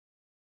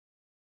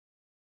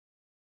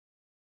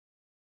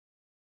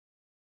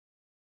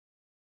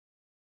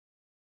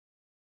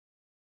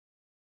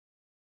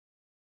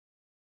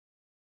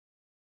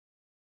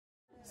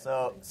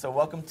So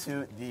welcome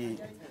to the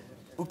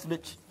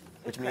Utkrisht,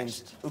 which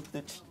means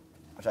Utkrisht,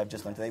 which I've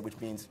just learned today, which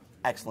means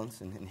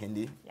excellence in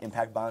Hindi, Yes.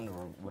 impact bond,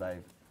 or what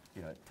I've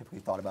typically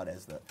thought about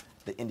as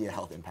the India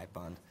Health Impact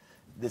Bond.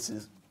 This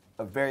is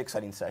a very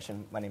exciting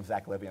session. My name is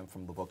Zach Levey. I'm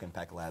from Levoca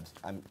Impact Labs.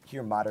 I'm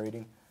here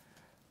moderating,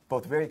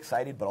 both very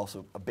excited but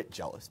also a bit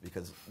jealous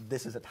because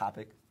this is a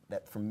topic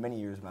that for many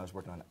years when I was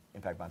working on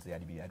impact bonds at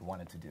the IDB, I'd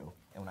wanted to do.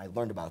 And when I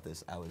learned about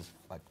this, I was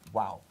like,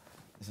 wow,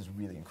 this is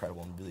really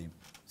incredible and really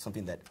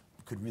something that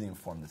could really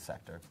inform this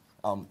sector.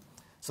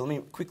 So let me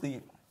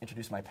quickly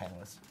introduce my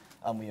panelists.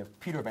 We have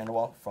Peter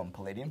Vanderwal from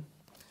Palladium.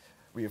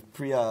 We have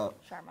Priya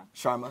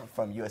Sharma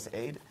from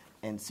USAID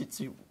and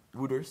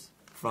Ziswiler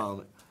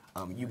from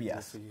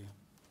UBS.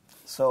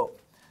 So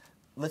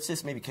let's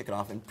just maybe kick it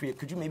off. And Priya,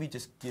 could you maybe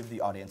just give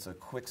the audience a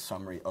quick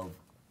summary of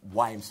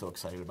why I'm so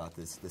excited about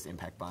this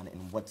impact bond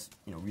and what's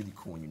really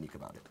cool and unique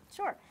about it?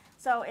 Sure.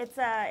 So it's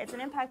an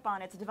impact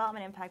bond. It's a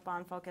development impact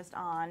bond focused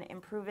on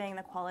improving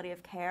the quality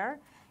of care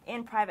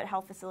in private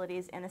health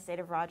facilities in the state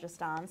of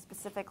Rajasthan,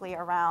 specifically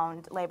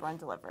around labor and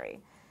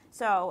delivery.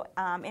 So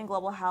in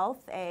global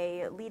health,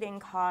 a leading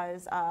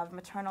cause of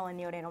maternal and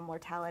neonatal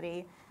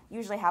mortality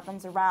usually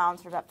happens around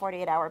sort of that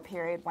 48-hour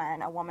period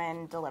when a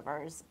woman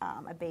delivers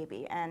a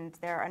baby. And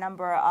there are a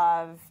number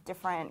of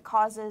different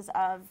causes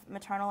of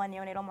maternal and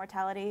neonatal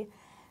mortality.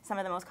 Some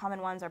of the most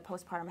common ones are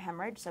postpartum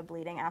hemorrhage, so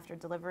bleeding after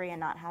delivery and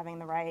not having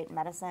the right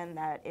medicine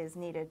that is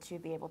needed to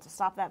be able to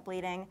stop that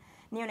bleeding.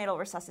 Neonatal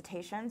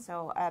resuscitation,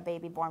 so a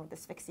baby born with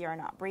asphyxia or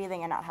not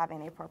breathing and not having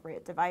the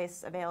appropriate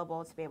device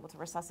available to be able to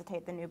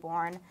resuscitate the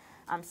newborn.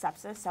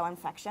 Sepsis, so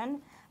infection.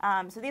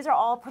 So these are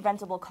all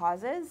preventable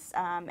causes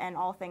and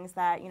all things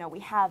that we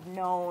have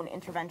known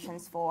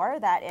interventions for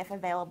that, if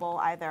available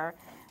either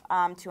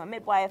to a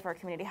midwife or a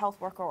community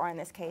health worker, or in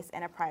this case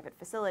in a private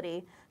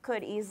facility,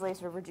 could easily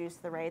sort of reduce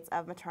the rates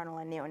of maternal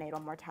and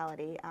neonatal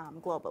mortality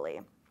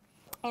globally.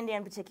 India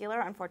in particular,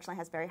 unfortunately,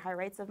 has very high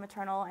rates of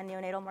maternal and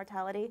neonatal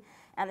mortality,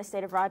 and the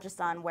state of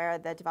Rajasthan, where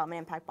the Development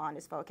Impact Bond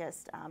is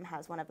focused,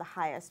 has one of the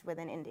highest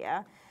within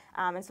India.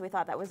 And so we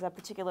thought that was a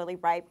particularly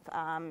ripe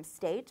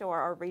state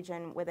or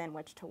region within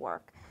which to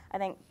work. I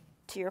think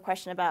to your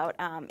question about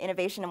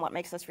innovation and what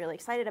makes us really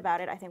excited about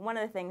it, I think one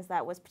of the things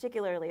that was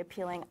particularly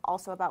appealing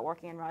also about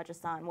working in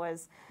Rajasthan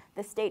was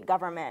the state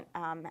government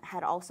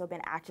had also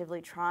been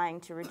actively trying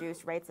to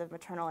reduce rates of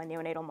maternal and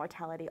neonatal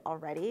mortality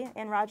already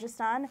in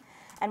Rajasthan.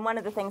 And one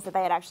of the things that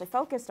they had actually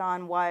focused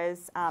on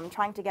was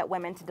trying to get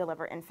women to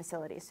deliver in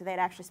facilities. So they had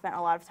actually spent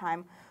a lot of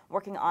time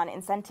working on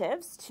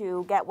incentives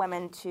to get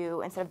women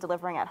to, instead of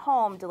delivering at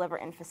home, deliver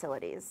in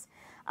facilities.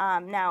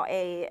 Now,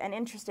 an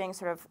interesting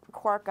sort of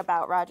quirk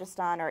about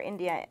Rajasthan or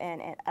India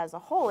as a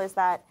whole is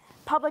that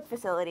public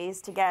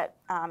facilities, to get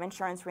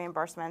insurance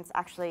reimbursements,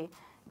 actually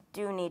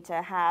do need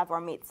to have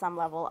or meet some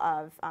level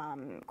of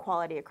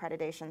quality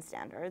accreditation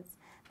standards,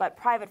 but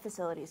private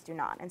facilities do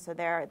not, and so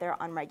they're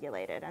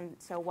unregulated. And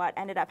so what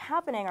ended up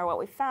happening, or what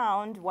we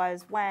found,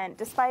 was when,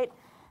 despite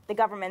the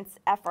government's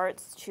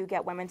efforts to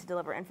get women to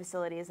deliver in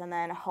facilities, and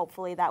then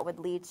hopefully that would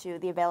lead to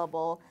the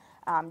available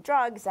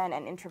drugs and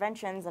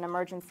interventions and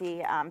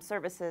emergency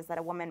services that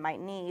a woman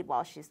might need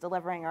while she's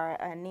delivering, or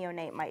a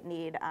neonate might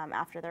need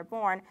after they're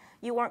born,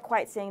 you weren't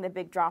quite seeing the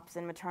big drops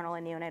in maternal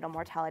and neonatal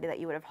mortality that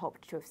you would have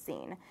hoped to have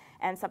seen.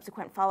 And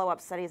subsequent follow-up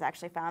studies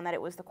actually found that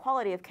it was the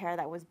quality of care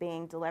that was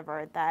being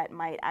delivered that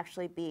might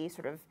actually be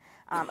sort of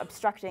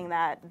obstructing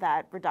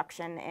that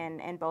reduction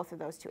in both of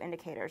those two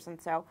indicators.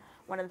 And so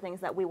one of the things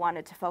that we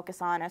wanted to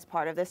focus on as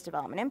part of this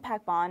development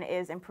impact bond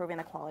is improving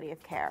the quality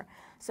of care.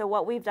 So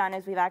what we've done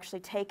is we've actually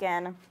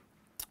taken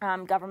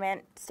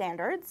government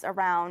standards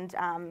around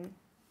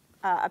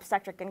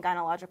obstetric and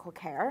gynecological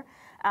care,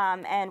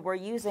 and we're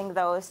using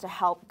those to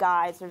help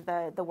guide sort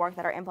of the work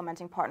that our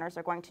implementing partners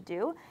are going to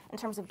do in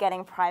terms of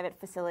getting private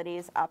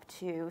facilities up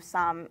to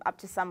some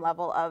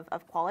level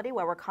of quality,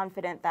 where we're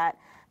confident that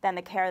then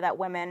the care that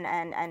women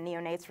and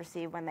neonates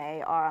receive when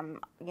they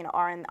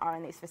are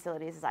in these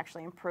facilities is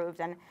actually improved,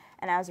 and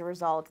as a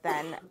result,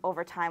 then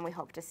over time we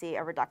hope to see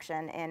a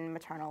reduction in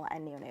maternal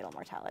and neonatal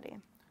mortality.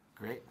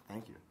 Great,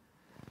 thank you.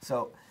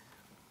 So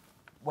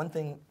one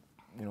thing,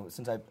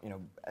 since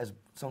as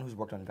someone who's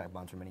worked on impact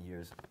bonds for many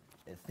years,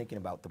 thinking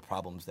about the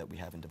problems that we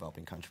have in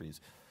developing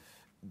countries,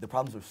 the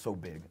problems are so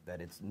big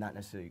that it's not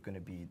necessarily going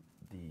to be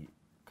the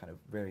kind of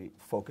very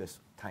focused,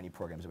 tiny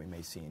programs that we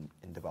may see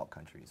in developed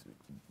countries.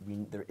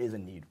 There is a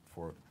need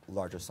for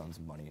larger sums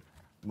of money,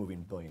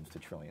 moving billions to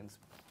trillions.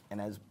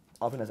 And as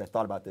often as I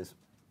thought about this,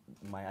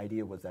 my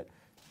idea was that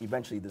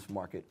eventually this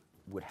market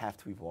would have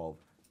to evolve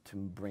to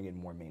bring in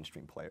more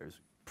mainstream players,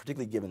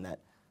 particularly given that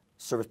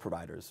service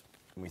providers,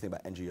 when we think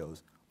about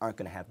NGOs, aren't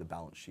going to have the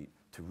balance sheet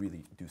to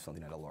really do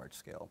something at a large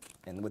scale.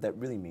 And what that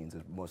really means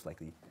is most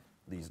likely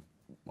these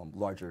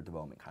larger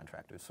development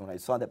contractors. So when I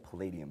saw that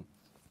Palladium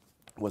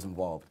was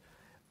involved,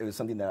 it was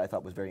something that I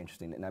thought was very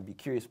interesting. And I'd be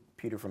curious,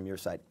 Peter, from your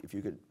side, if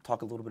you could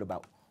talk a little bit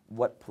about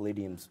what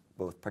Palladium's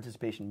both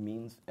participation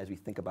means as we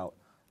think about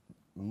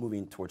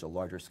moving towards a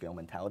larger scale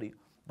mentality,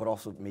 but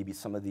also maybe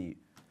some of the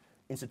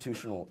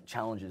institutional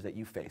challenges that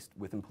you faced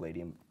within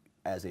Palladium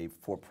as a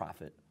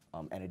for-profit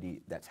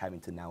entity that's having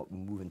to now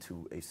move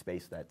into a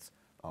space that's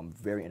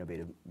very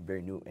innovative,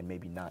 very new, and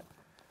maybe not,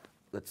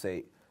 let's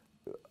say,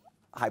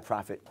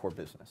 high-profit core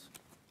business?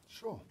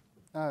 Sure.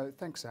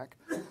 Thanks, Zach.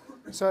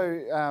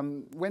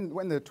 So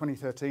when the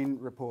 2013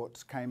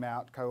 report came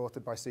out,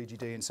 co-authored by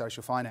CGD and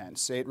Social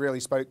Finance, it really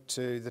spoke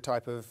to the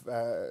type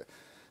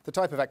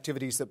of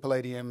activities that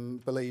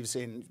Palladium believes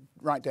in,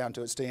 right down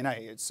to its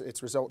DNA.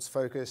 It's results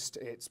focused,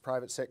 it's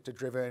private sector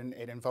driven,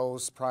 it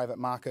involves private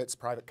markets,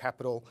 private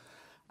capital,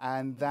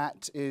 and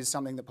that is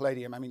something that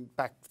Palladium, I mean,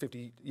 back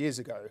 50 years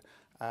ago,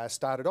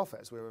 started off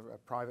as. We were a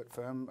private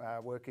firm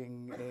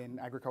working in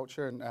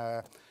agriculture and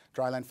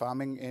dryland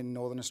farming in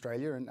Northern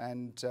Australia,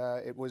 and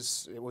it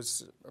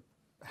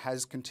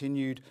has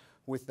continued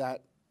with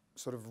that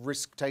sort of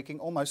risk-taking,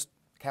 almost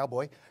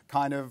cowboy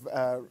kind of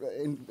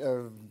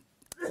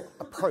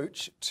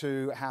approach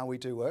to how we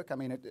do work. I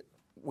mean,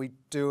 we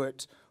do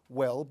it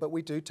well, but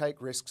we do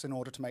take risks in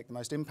order to make the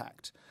most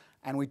impact.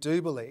 And we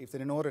do believe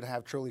that in order to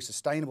have truly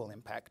sustainable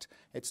impact,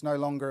 it's no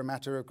longer a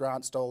matter of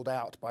grants doled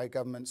out by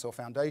governments or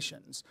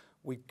foundations.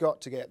 We've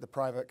got to get the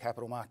private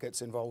capital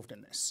markets involved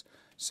in this.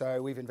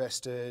 So we've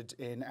invested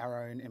in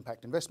our own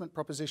impact investment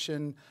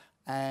proposition,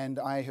 and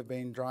I have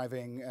been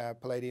driving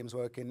Palladium's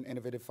work in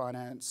innovative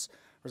finance,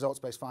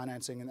 results-based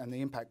financing, and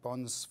the impact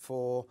bonds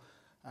for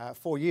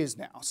 4 years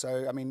now.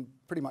 So, I mean,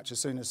 pretty much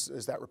as soon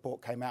as that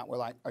report came out, we're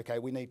like, okay,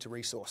 we need to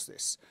resource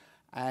this.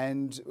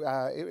 And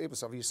it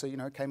was obviously, you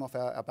know, it came off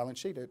our balance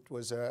sheet. It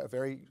was a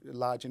very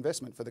large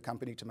investment for the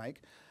company to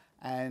make.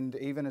 And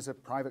even as a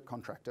private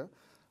contractor,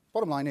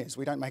 bottom line is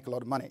we don't make a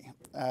lot of money.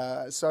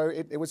 So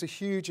it was a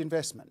huge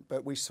investment,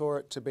 but we saw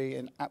it to be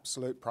an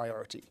absolute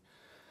priority.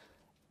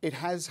 It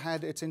has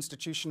had its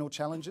institutional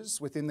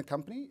challenges within the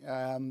company.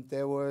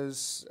 There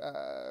was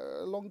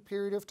a long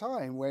period of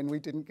time when we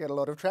didn't get a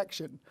lot of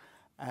traction.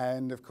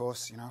 And of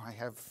course, you know, I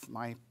have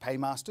my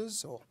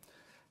paymasters, or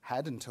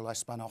had until I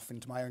spun off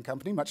into my own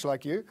company, much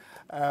like you.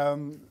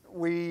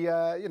 We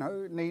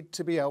need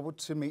to be able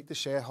to meet the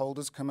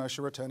shareholders'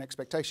 commercial return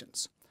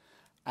expectations.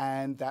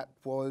 And that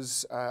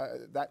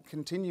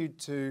continued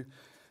to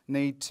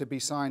need to be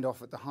signed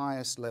off at the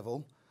highest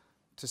level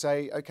to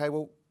say, okay,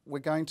 well, we're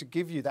going to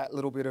give you that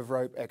little bit of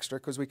rope extra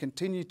because we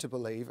continue to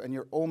believe, and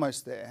you're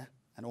almost there,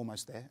 and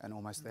almost there, and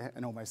almost there,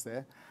 and almost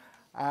there.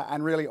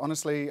 And really,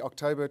 honestly,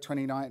 November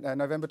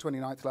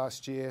 29th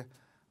last year,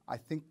 I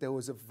think there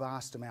was a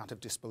vast amount of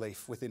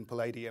disbelief within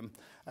Palladium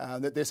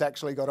that this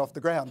actually got off the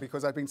ground,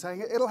 because I've been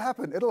saying, it'll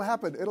happen, it'll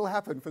happen, it'll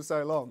happen for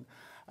so long.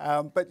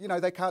 But, you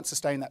know, they can't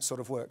sustain that sort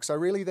of work. So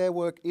really their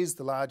work is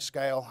the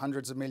large-scale,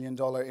 hundreds of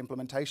million-dollar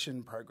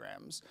implementation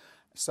programs.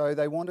 So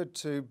they wanted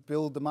to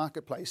build the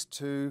marketplace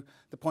to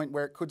the point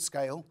where it could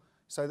scale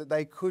so that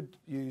they could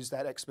use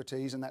that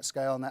expertise and that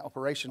scale and that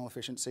operational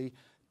efficiency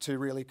to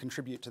really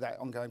contribute to that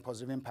ongoing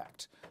positive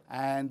impact.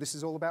 And this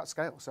is all about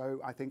scale. So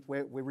I think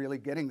we're really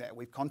getting there.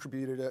 We've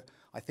contributed,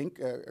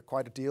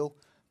 quite a deal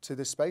to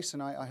this space,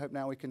 and I hope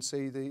now we can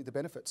see the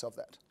benefits of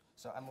that.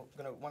 So I'm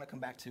going to want to come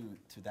back to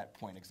that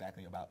point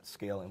exactly about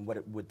scale and what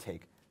it would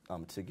take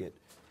to get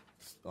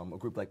a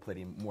group like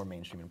Palladium more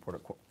mainstream and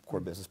important core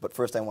business. But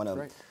first, I want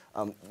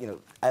to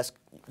ask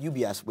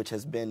UBS, which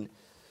has been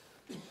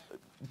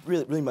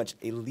really much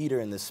a leader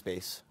in this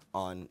space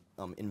on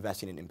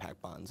investing in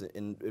impact bonds,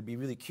 and I'd be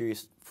really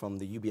curious from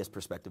the UBS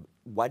perspective,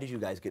 why did you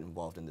guys get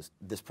involved in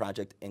this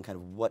project, and kind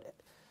of what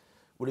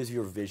is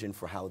your vision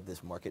for how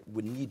this market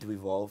would need to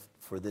evolve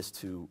for this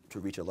to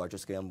reach a larger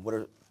scale, and what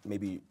are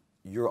maybe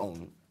your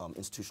own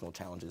institutional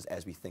challenges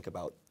as we think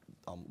about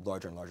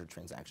larger and larger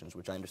transactions,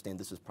 which I understand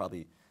this is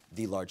probably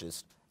the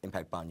largest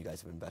impact bond you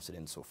guys have invested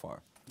in so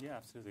far. Yeah,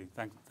 absolutely.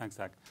 Thanks,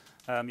 Zach.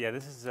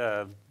 This is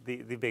the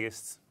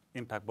biggest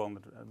impact bond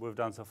that we've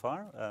done so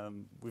far.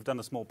 We've done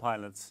the small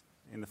pilots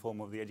in the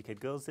form of the Educate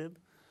Girls DIB.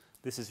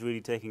 This is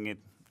really taking it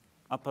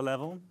up a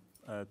level,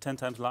 10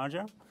 times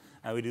larger,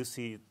 and we do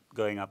see it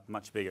going up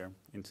much bigger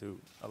into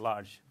a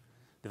large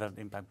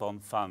development impact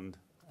bond fund,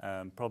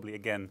 probably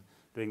again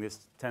doing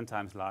this 10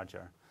 times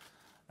larger.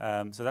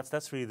 So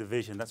that's really the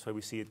vision. That's where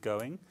we see it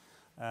going.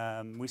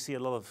 We see a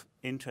lot of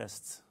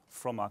interest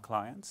from our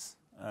clients,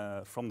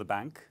 from the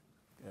bank,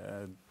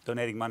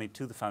 donating money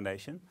to the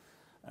foundation.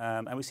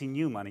 And we see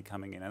new money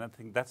coming in, and I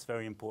think that's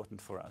very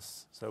important for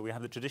us. So we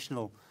have the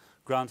traditional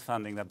grant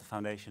funding that the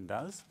foundation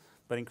does,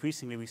 but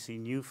increasingly we see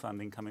new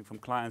funding coming from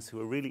clients who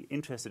are really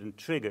interested and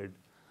triggered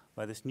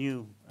by this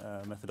new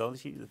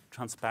methodology, the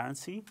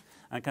transparency,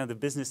 and kind of the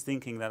business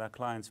thinking that our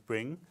clients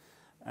bring.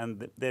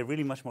 And they're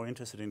really much more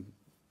interested in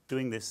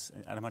doing this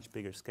at a much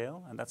bigger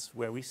scale, and that's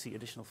where we see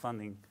additional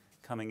funding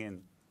coming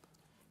in.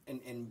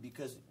 And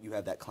because you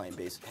have that client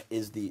base,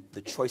 is the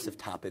choice of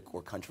topic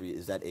or country,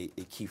 is that a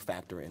key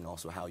factor in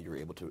also how you're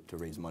able to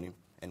raise money?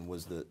 And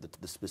was the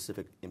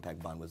specific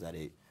impact bond, was that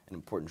an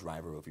important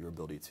driver of your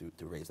ability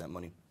to raise that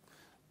money?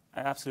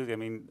 Absolutely. I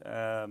mean,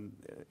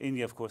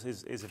 India, of course,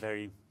 is a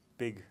very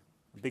big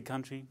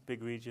country,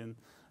 big region.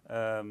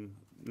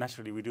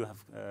 Naturally, we do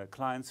have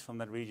clients from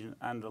that region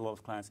and a lot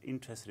of clients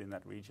interested in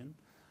that region,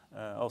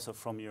 also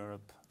from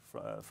Europe,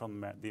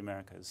 from the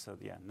Americas. So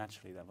yeah,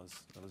 naturally that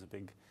was a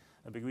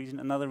big reason.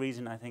 Another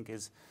reason I think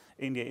is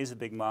India is a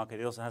big market.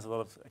 It also has a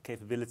lot of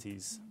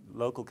capabilities,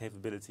 local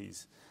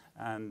capabilities,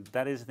 and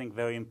that is I think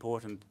very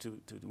important to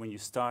when you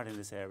start in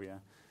this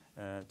area.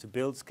 To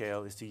build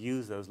scale is to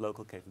use those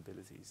local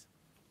capabilities.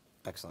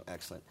 Excellent,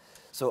 excellent.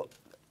 So,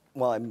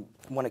 well, I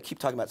want to keep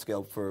talking about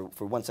scale for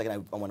 1 second.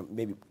 I want to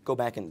maybe go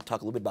back and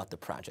talk a little bit about the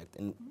project.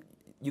 And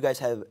you guys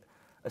have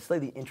a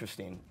slightly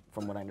interesting,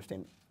 from what I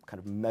understand, kind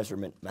of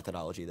measurement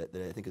methodology that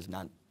I think is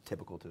not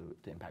typical to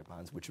impact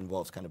bonds, which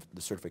involves kind of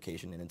the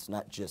certification. And it's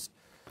not just,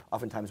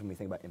 oftentimes when we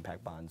think about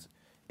impact bonds,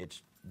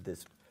 it's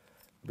this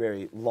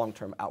very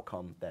long-term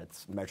outcome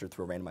that's measured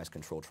through a randomized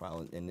control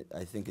trial. And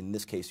I think in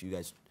this case, you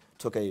guys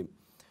took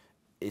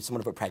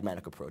somewhat of a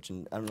pragmatic approach.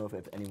 And I don't know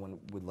if anyone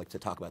would like to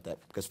talk about that,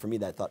 because for me,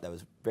 I thought that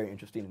was very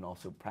interesting, and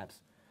also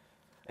perhaps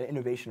an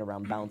innovation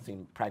around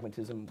balancing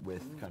pragmatism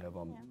with kind of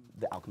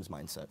the outcomes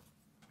mindset.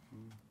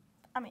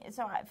 I mean,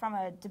 so from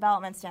a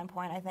development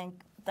standpoint, I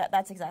think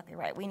that's exactly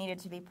right. We needed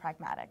to be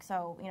pragmatic.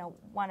 So,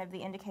 one of the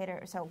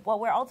indicators, so what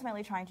we're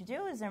ultimately trying to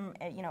do is,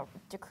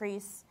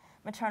 decrease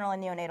maternal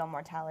and neonatal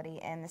mortality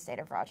in the state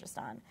of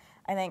Rajasthan.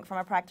 I think from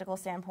a practical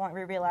standpoint,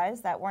 we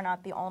realize that we're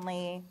not the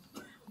only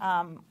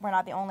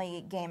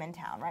game in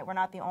town, right? We're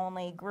not the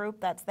only group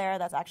that's there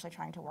that's actually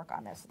trying to work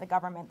on this. The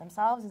government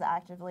themselves is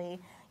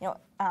actively,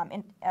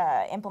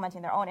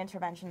 implementing their own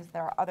interventions.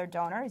 There are other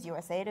donors.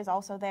 USAID is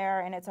also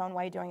there in its own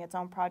way, doing its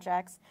own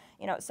projects.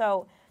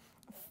 So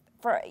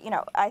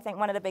I think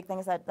one of the big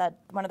things that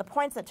one of the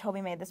points that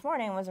Toby made this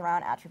morning was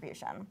around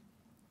attribution.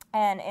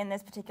 And in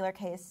this particular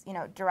case,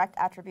 direct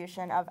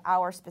attribution of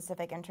our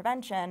specific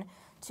intervention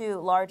to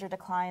larger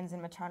declines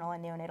in maternal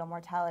and neonatal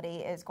mortality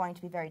is going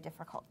to be very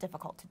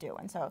difficult to do.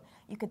 And so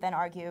you could then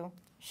argue,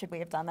 should we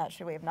have done that?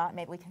 Should we have not?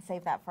 Maybe we can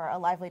save that for a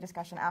lively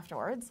discussion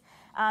afterwards.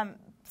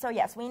 So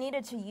yes, we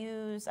needed to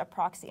use a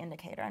proxy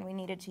indicator, and we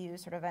needed to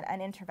use sort of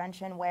an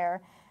intervention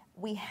where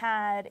we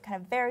had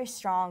kind of very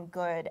strong,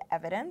 good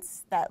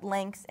evidence that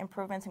links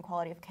improvements in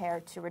quality of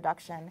care to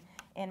reduction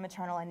in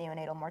maternal and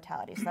neonatal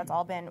mortality. So that's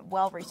all been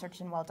well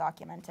researched and well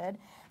documented,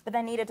 but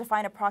then needed to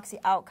find a proxy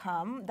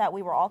outcome that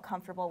we were all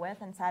comfortable with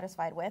and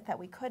satisfied with, that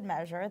we could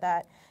measure,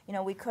 that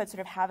we could sort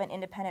of have an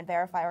independent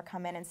verifier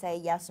come in and say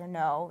yes or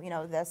no,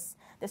 this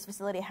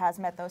facility has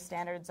met those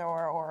standards,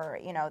 or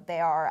they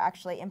are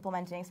actually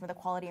implementing some of the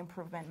quality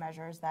improvement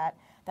measures that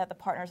the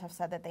partners have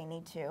said that they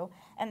need to.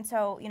 And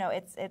so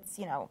it's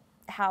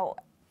how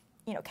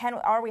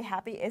are we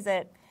happy?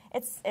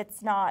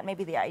 It's not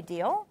maybe the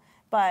ideal,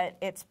 but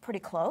it's pretty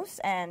close.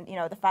 And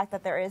the fact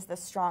that there is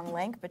this strong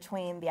link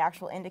between the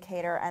actual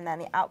indicator and then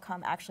the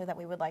outcome actually that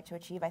we would like to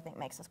achieve, I think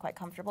makes us quite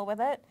comfortable with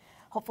it.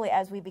 Hopefully,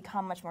 as we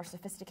become much more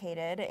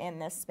sophisticated in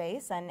this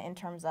space and in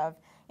terms of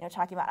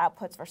talking about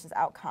outputs versus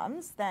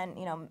outcomes, then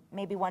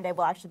maybe one day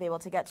we'll actually be able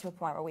to get to a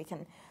point where we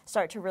can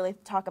start to really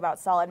talk about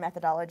solid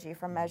methodology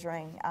for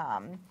measuring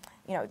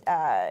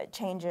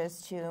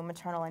changes to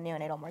maternal and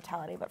neonatal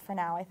mortality. But for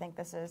now, I think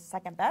this is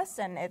second best,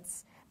 and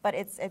it's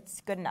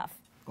good enough.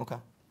 Okay.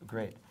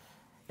 Great.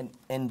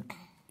 And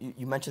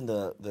you mentioned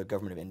the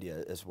government of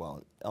India as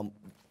well.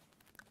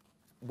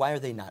 Why are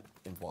they not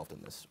involved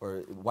in this,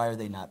 or why are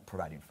they not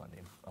providing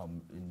funding?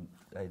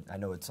 I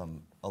know it's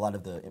a lot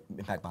of the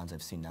impact bonds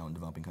I've seen now in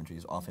developing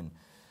countries often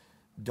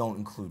don't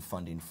include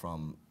funding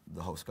from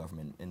the host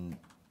government, and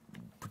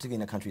particularly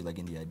in a country like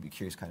India, I'd be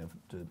curious kind of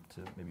to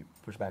maybe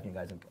push back on you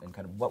guys and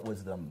kind of what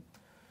was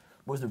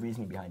the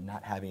reasoning behind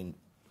not having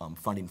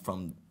funding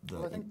from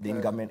the Indian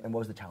government, and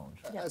what was the challenge?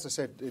 As I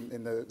said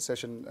in the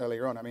session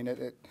earlier on, I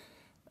mean,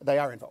 they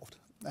are involved.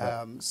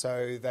 Right.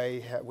 So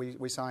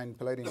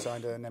Palladium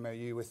signed an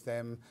MOU with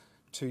them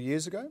 2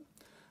 years ago,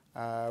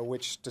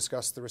 which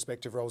discussed the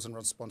respective roles and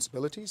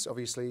responsibilities.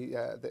 Obviously,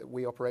 that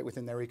we operate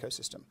within their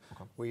ecosystem.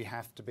 Okay. We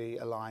have to be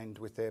aligned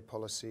with their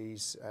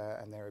policies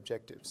and their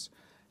objectives.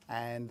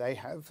 And they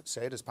have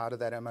said, as part of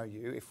that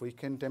MOU, if we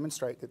can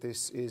demonstrate that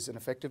this is an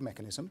effective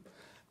mechanism,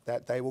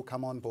 that they will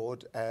come on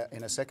board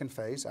in a second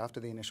phase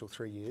after the initial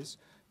 3 years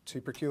to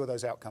procure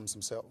those outcomes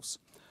themselves.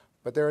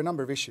 But there are a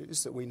number of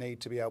issues that we need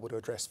to be able to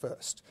address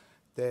first.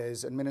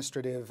 There's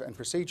administrative and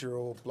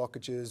procedural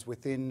blockages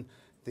within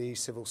the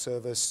civil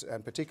service,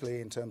 and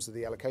particularly in terms of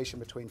the allocation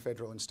between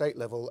federal and state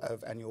level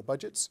of annual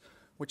budgets,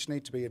 which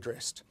need to be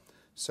addressed.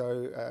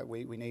 So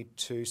we need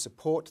to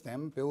support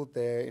them, build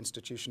their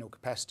institutional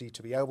capacity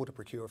to be able to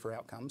procure for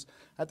outcomes,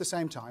 at the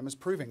same time as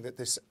proving that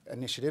this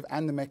initiative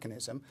and the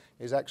mechanism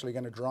is actually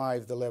going to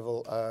drive the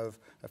level of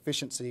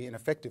efficiency and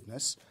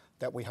effectiveness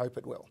that we hope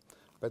it will.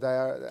 But they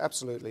are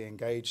absolutely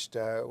engaged.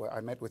 I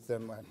met with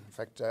them, in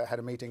fact, had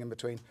a meeting in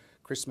between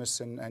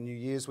Christmas and New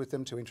Year's with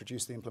them to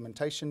introduce the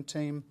implementation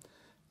team.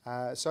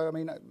 So, I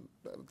mean,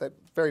 they're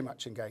very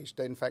much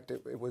engaged. In fact,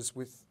 it was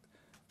with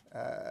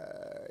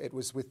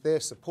their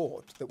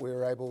support that we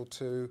were able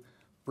to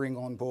bring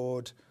on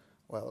board,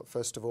 well,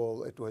 first of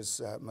all, it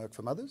was Merck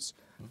for Mothers,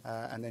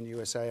 and then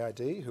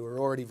USAID, who are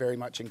already very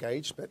much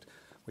engaged, but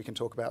We can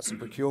talk about some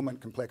procurement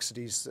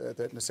complexities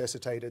that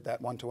necessitated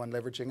that one-to-one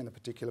leveraging and the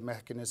particular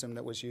mechanism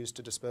that was used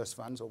to disperse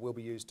funds or will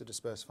be used to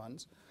disperse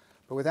funds.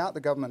 But without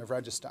the government of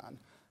Rajasthan,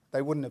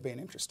 they wouldn't have been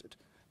interested.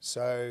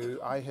 So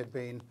I had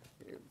been,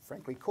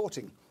 frankly,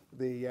 courting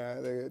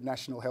the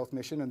National Health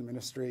Mission and the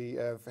Ministry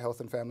of Health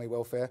and Family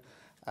Welfare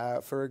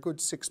for a good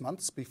 6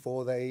 months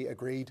before they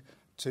agreed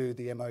to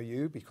the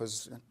MOU,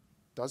 because it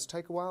does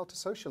take a while to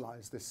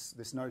socialise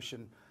this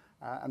notion.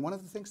 And one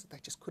of the things that they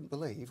just couldn't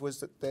believe was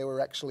that there were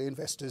actually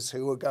investors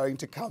who were going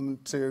to come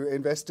to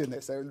invest in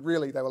this. They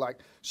were like,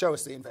 show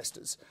us the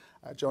investors.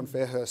 John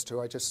Fairhurst, who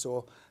I just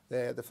saw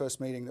there, the first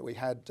meeting that we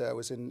had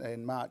was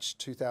in March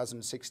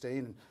 2016.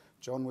 And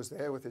John was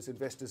there with his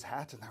investor's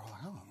hat, and they were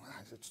like,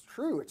 oh, it's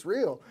true, it's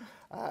real.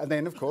 And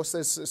then, of course,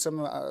 there's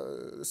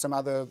some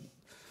other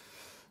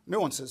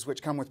nuances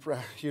which come with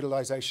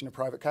utilisation of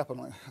private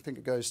capital. I think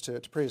it goes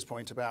to Priya's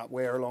point about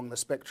where along the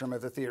spectrum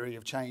of the theory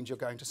of change you're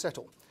going to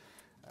settle.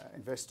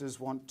 Investors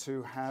want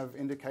to have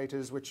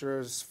indicators which are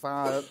as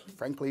far,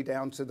 frankly,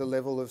 down to the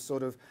level of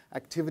sort of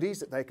activities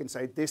that they can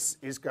say, this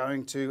is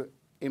going to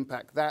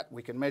impact that,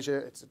 we can measure,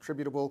 it's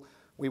attributable,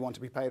 we want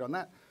to be paid on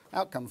that.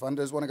 Outcome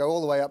funders want to go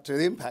all the way up to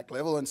the impact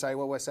level and say,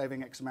 well, we're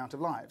saving X amount of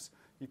lives.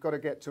 You've got to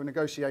get to a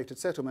negotiated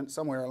settlement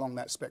somewhere along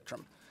that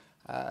spectrum.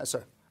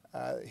 So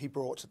he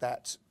brought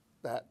that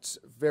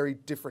very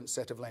different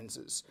set of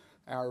lenses.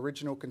 Our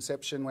original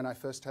conception when I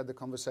first had the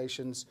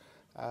conversations,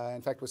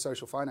 in fact with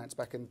social finance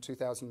back in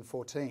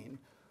 2014,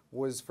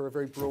 was for a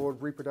very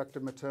broad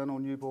reproductive, maternal,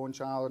 newborn,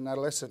 child and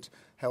adolescent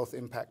health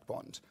impact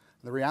bond.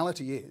 And the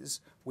reality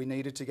is we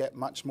needed to get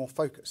much more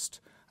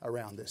focused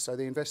around this. So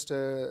the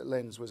investor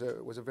lens was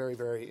a very,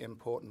 very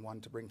important one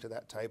to bring to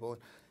that table.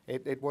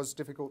 It was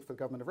difficult for the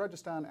government of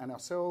Rajasthan and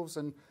ourselves,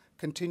 and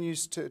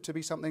continues to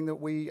be something that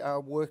we are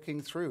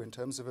working through in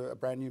terms of a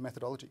brand new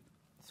methodology.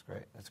 That's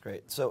great. That's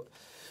great. So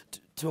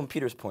to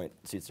Peter's point,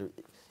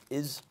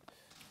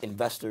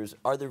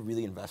 are there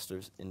really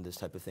investors in this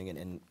type of thing,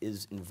 and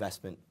is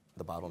investment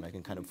the bottleneck?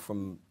 And kind of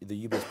from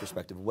the UBS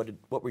perspective,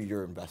 what were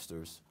your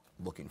investors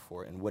looking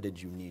for, and what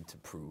did you need to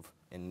prove?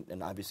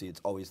 And obviously it's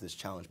always this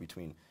challenge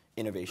between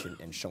innovation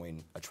and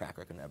showing a track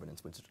record and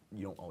evidence, which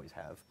you don't always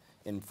have.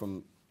 And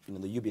from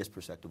the UBS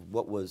perspective,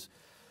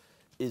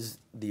 is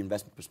the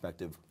investment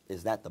perspective,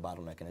 is that the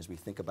bottleneck? And as we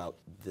think about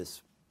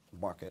this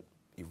market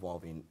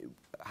evolving,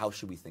 how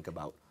should we think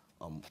about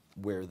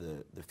where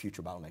the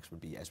future bottlenecks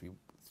would be as we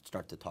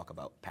start to talk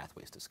about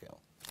pathways to scale?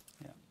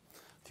 Yeah,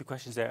 a few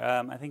questions there.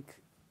 I think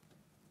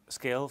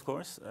scale, of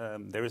course.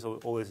 There is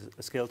always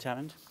a scale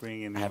challenge.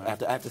 Bringing in. I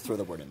have to throw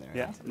the word in there.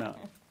 Yeah, no,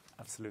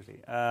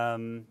 absolutely.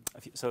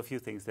 So a few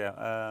things there.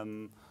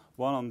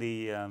 One on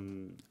the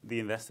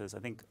investors. I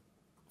think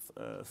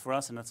for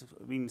us, and that's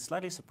been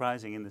slightly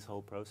surprising in this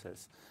whole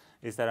process,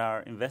 is that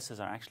our investors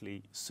are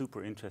actually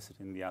super interested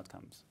in the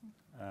outcomes.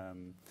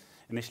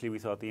 Initially, we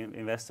thought the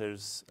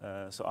investors,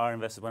 so our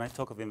investors, when I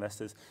talk of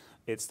investors,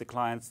 it's the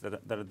clients that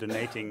are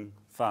donating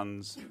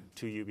funds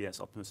to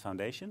UBS Optimus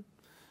Foundation.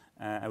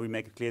 And we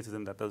make it clear to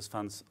them that those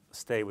funds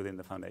stay within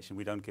the foundation.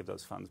 We don't give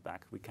those funds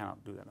back. We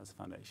cannot do that as a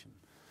foundation.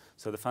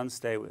 So the funds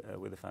stay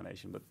with the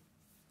foundation. But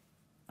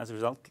as a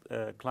result,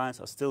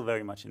 clients are still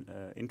very much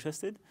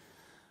interested.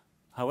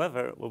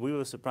 However, what we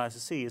were surprised to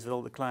see is that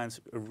all the clients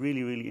are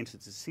really, really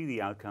interested to see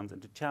the outcomes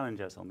and to challenge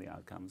us on the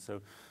outcomes.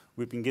 So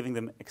we've been giving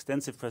them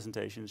extensive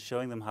presentations,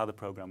 showing them how the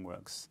program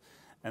works.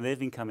 And they've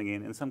been coming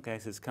in some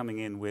cases, coming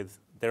in with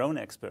their own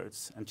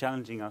experts and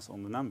challenging us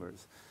on the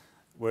numbers.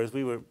 Whereas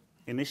we were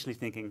initially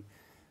thinking,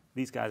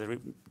 these guys are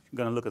going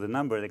to look at the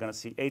number, they're going to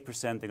see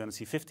 8%, they're going to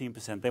see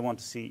 15%, they want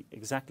to see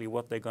exactly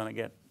what they're going to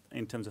get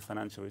in terms of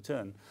financial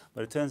return.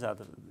 But it turns out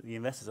that the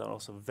investors are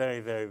also very,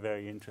 very,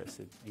 very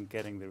interested in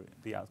getting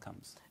the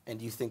outcomes. And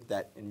do you think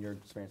that, in your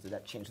experience, did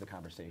that change the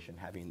conversation,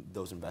 having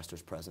those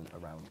investors present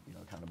around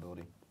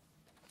accountability?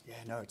 Yeah,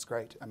 no, it's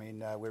great. I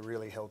mean, we're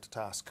really held to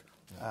task.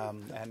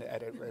 And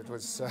it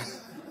was...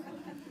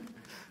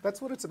 that's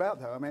what it's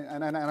about, though. I mean,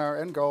 and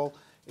our end goal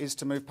is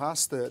to move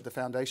past the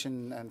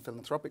foundation and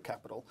philanthropic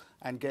capital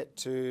and get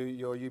to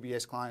your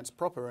UBS clients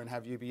proper and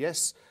have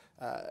UBS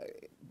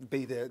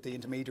be the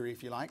intermediary,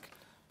 if you like,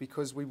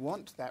 because we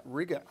want that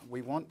rigor.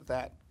 We want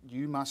that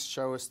you must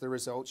show us the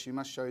results. You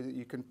must show that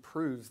you can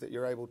prove that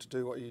you're able to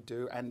do what you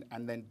do and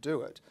then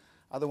do it.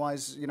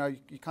 Otherwise, you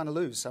kind of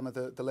lose some of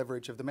the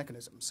leverage of the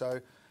mechanism. So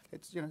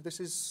it's,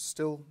 this is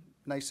still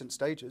nascent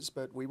stages,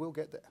 but we will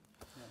get there.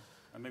 Yeah.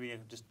 And maybe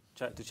just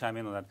to chime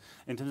in on that,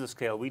 in terms of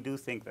scale, we do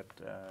think that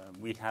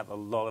we have a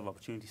lot of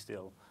opportunity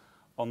still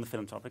on the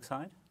philanthropic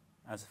side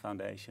as a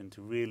foundation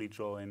to really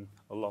draw in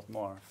a lot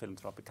more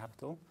philanthropic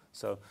capital.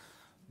 So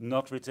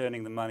not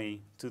returning the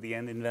money to the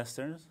end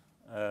investors,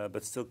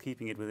 but still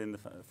keeping it within the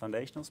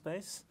foundational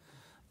space.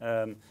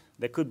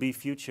 There could be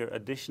future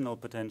additional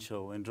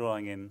potential in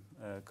drawing in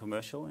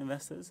commercial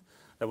investors.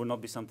 That would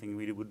not be something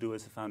we would do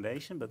as a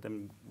foundation, but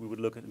then we would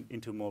look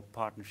into more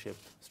partnership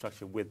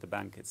structure with the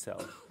bank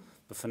itself.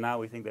 But for now,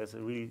 we think there's a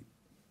really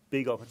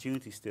big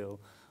opportunity still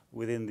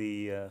within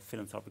the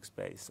philanthropic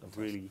space of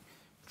really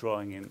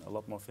drawing in a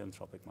lot more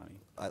philanthropic money.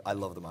 I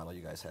love the model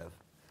you guys have.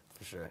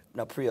 For sure.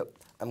 Now, Priya,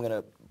 I'm going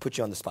to put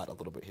you on the spot a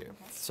little bit here.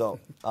 Okay. So,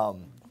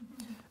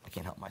 I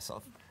can't help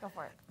myself. Go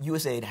for it.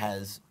 USAID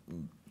has,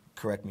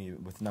 correct me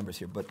with numbers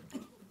here, but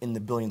in the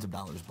billions of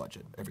dollars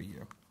budget every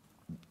year.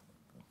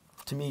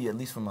 To me, at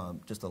least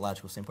from just a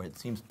logical standpoint, it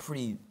seems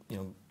pretty,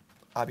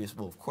 obvious.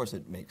 Well, of course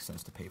it makes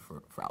sense to pay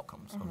for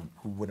outcomes. Mm-hmm. I mean,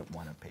 who wouldn't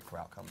want to pay for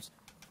outcomes?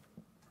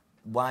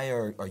 Why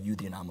are you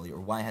the anomaly,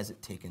 or why has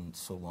it taken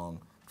so long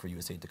for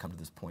USAID to come to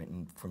this point?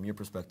 And from your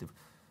perspective,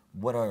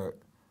 what are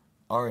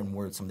and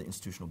were some of the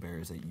institutional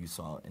barriers that you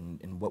saw,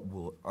 and what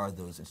are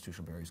those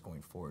institutional barriers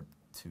going forward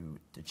to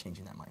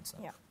changing that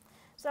mindset? Yeah.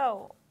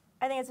 So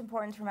I think it's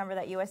important to remember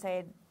that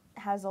USAID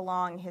has a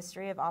long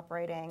history of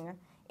operating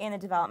in the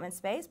development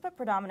space, but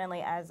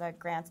predominantly as a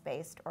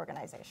grants-based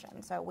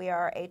organization. So we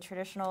are a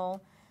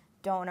traditional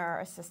donor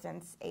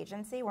assistance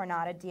agency. We're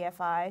not a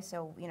DFI,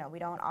 so we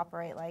don't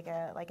operate like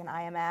an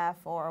IMF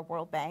or a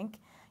World Bank.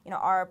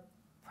 Our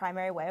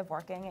primary way of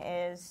working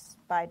is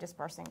by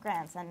dispersing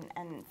grants,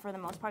 and for the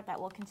most part, that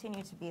will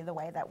continue to be the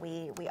way that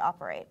we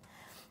operate.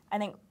 I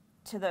think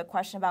to the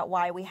question about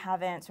why we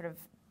haven't sort of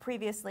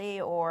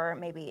previously or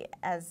maybe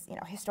as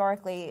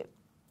historically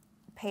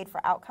paid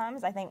for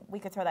outcomes, I think we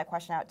could throw that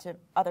question out to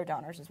other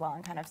donors as well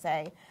and kind of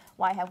say,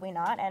 why have we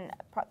not? And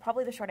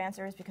probably the short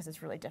answer is because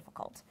it's really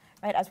difficult,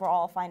 right? As we're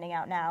all finding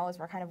out now, as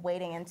we're kind of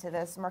wading into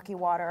this murky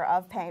water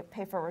of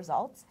pay for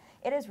results,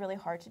 it is really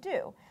hard to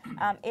do.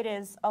 It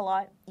is a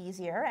lot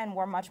easier, and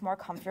we're much more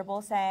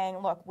comfortable saying,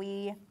 look,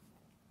 we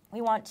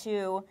want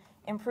to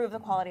improve the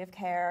quality of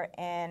care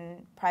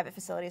in private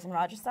facilities in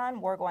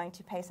Rajasthan. We're going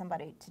to pay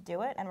somebody to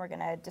do it, and we're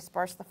going to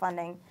disperse the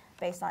funding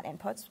based on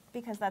inputs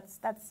because that's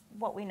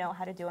what we know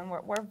how to do, and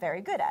we're very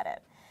good at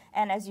it.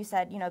 And as you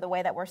said, the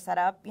way that we're set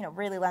up,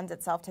 really lends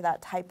itself to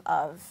that type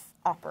of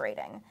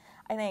operating.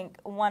 I think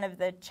one of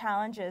the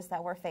challenges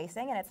that we're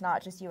facing, and it's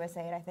not just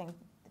USAID, I think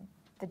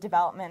the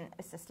development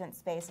assistance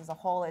space as a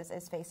whole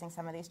is facing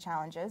some of these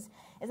challenges,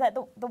 is that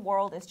the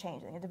world is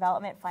changing. The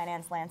development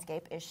finance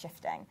landscape is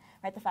shifting.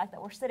 Right? The fact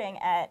that we're sitting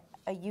at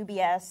a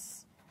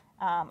UBS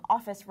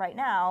office right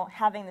now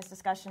having this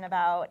discussion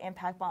about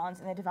impact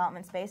bonds in the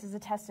development space is a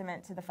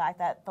testament to the fact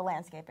that the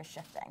landscape is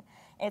shifting.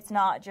 It's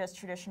not just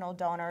traditional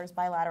donors,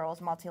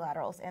 bilaterals,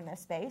 multilaterals in this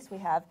space. We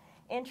have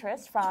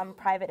interest from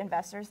private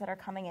investors that are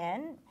coming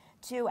in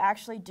to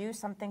actually do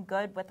something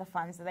good with the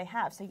funds that they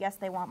have. So yes,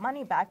 they want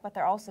money back, but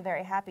they're also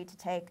very happy to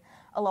take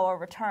a lower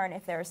return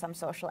if there is some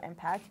social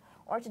impact,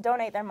 or to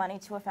donate their money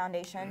to a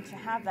foundation to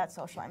have that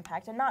social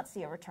impact and not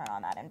see a return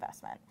on that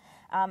investment.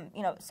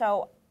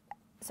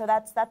 So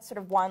that's sort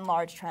of one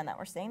large trend that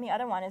we're seeing. The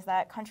other one is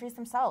that countries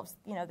themselves,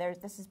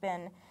 this has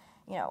been,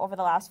 over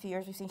the last few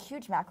years, we've seen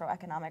huge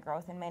macroeconomic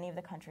growth in many of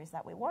the countries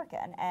that we work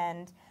in.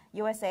 And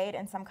USAID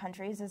in some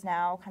countries is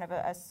now kind of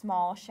a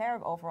small share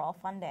of overall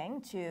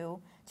funding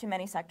to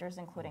many sectors,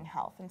 including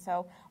health. And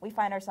so we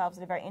find ourselves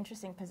in a very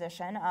interesting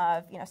position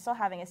of, still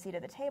having a seat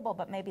at the table,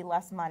 but maybe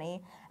less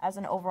money as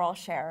an overall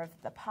share of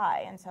the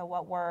pie. And so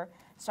what we're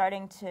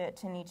starting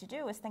to need to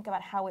do is think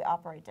about how we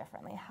operate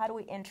differently. How do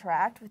we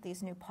interact with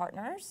these new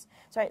partners?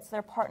 So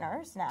they're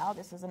partners now.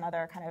 This is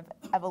another kind of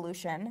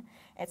evolution.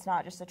 It's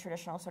not just a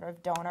traditional sort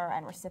of donor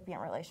and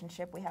recipient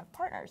relationship. We have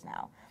partners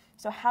now.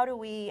 So how do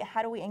we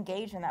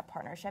engage in that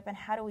partnership, and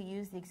how do we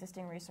use the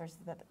existing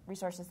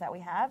resources that we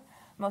have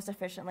most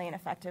efficiently and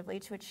effectively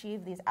to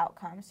achieve these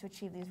outcomes, to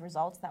achieve these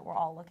results that we're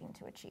all looking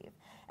to achieve?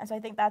 And so I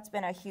think that's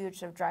been a huge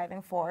sort of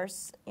driving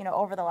force,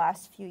 over the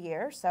last few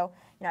years. So,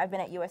 I've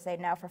been at USAID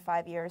now for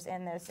 5 years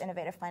in this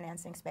innovative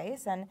financing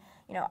space, and,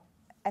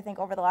 I think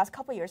over the last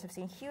couple of years, I've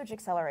seen huge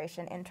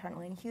acceleration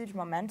internally and huge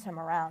momentum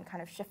around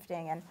kind of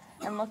shifting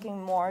and looking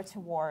more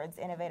towards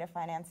innovative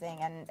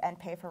financing and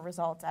pay for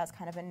results as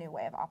kind of a new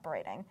way of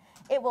operating.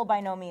 It will by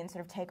no means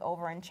sort of take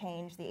over and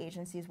change the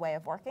agency's way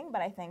of working,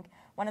 but I think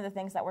one of the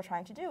things that we're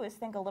trying to do is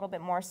think a little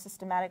bit more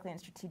systematically and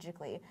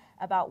strategically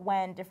about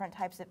when different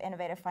types of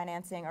innovative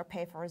financing or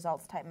pay for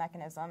results type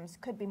mechanisms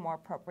could be more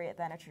appropriate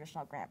than a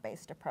traditional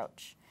grant-based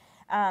approach.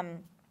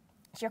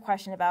 To your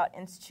question about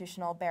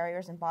institutional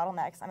barriers and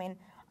bottlenecks,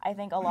 I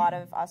think a lot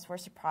of us were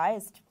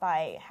surprised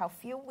by how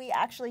few we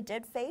actually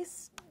did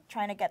face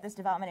trying to get this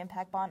development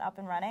impact bond up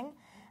and running.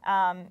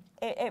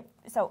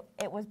 So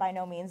it was by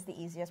no means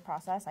the easiest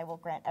process. I will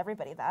grant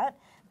everybody that.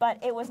 But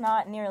it was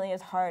not nearly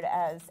as hard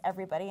as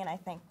everybody, and I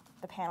think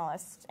the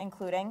panelists,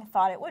 including,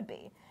 thought it would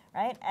be.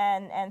 Right?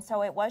 And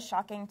so it was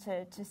shocking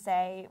to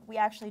say we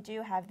actually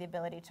do have the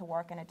ability to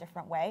work in a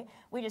different way.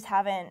 We just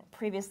haven't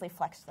previously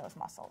flexed those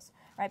muscles,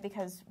 right?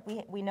 Because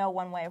we know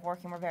one way of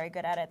working, we're very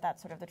good at it.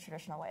 That's sort of the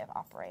traditional way of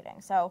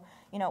operating. So,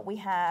 we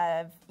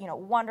have,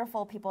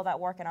 wonderful people that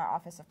work in our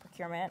Office of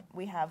Procurement.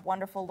 We have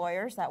wonderful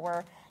lawyers that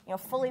were,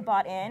 fully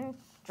bought in,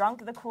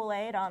 drunk the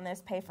Kool-Aid on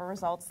this pay for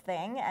results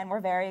thing, and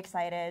we're very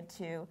excited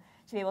to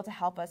be able to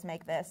help us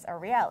make this a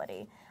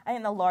reality. I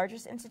think the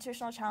largest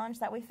institutional challenge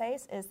that we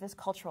face is this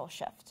cultural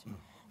shift.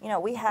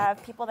 We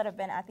have people that have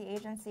been at the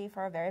agency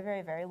for a very,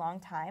 very, very long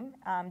time,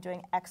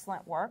 doing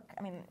excellent work.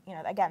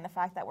 Again, the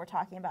fact that we're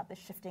talking about this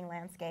shifting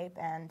landscape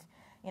and,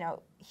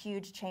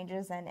 huge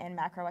changes in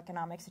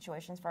macroeconomic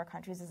situations for our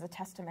countries is a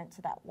testament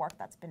to that work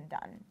that's been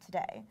done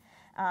today.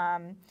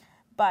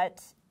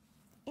 But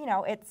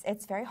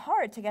it's very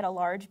hard to get a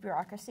large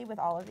bureaucracy with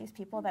all of these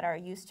people that are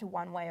used to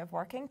one way of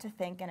working to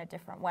think in a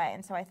different way.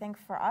 And so I think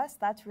for us,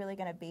 that's really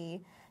going to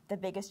be the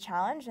biggest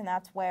challenge, and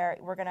that's where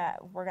we're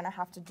gonna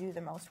have to do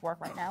the most work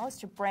right now, is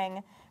to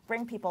bring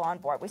people on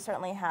board. We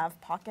certainly have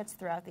pockets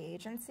throughout the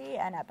agency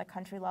and at the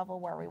country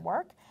level where we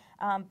work,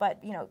 but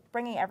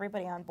bringing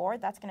everybody on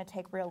board, that's going to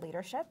take real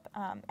leadership,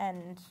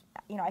 and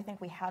I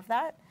think we have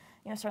that.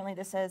 Certainly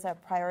this is a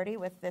priority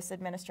with this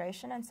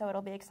administration, and so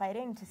it'll be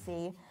exciting to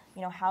see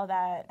how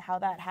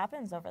that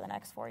happens over the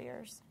next 4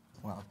 years.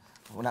 Wow.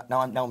 Well,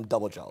 now I'm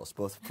double jealous,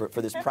 both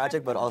for this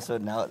project, but also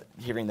now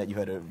hearing that you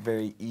had a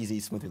very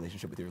easy, smooth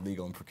relationship with your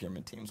legal and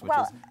procurement teams,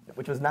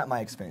 which was not my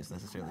experience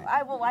necessarily.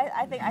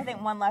 I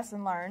think one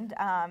lesson learned,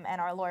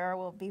 and our lawyer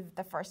will be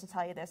the first to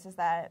tell you this, is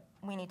that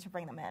we need to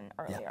bring them in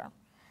earlier.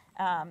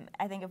 Yeah.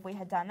 I think if we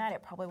had done that,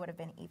 it probably would have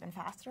been even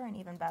faster and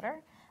even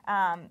better.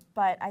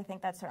 But I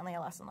think that's certainly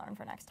a lesson learned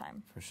for next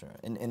time. For sure.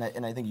 And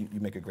I think you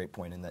make a great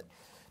point in that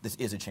this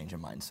is a change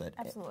in mindset.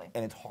 Absolutely.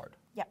 And it's hard.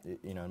 Yeah.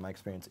 In my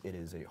experience, it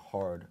is a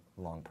hard,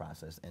 long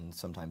process, and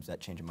sometimes that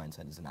change in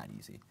mindset is not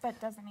easy. But it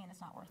doesn't mean it's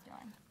not worth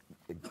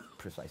doing.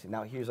 Precisely.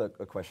 Now, here's a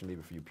question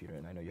maybe for you, Peter,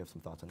 and I know you have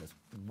some thoughts on this.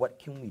 What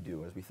can we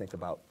do as we think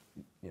about,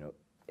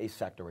 a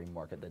sector or a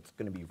market that's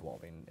going to be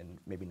evolving, and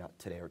maybe not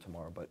today or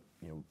tomorrow, but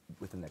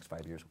within the next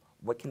 5 years?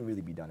 What can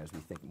really be done as we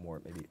think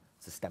more maybe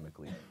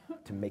systemically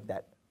to make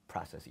that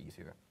process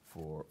easier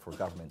for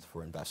governments,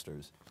 for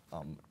investors,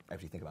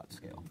 as we think about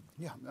scale?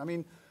 Yeah, I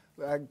mean,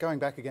 going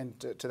back again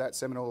to that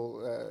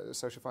seminal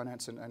social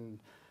finance and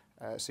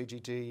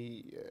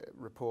CGD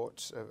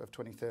report of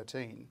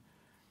 2013,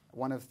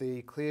 one of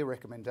the clear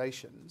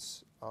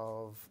recommendations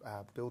of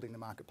building the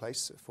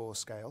marketplace for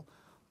scale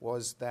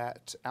was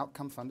that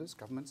outcome funders,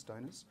 governments,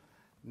 donors,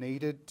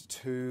 needed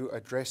to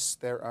address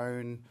their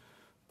own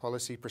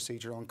policy,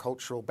 procedural and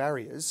cultural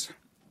barriers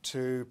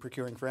to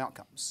procuring for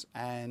outcomes.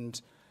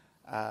 And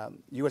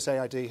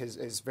USAID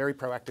is very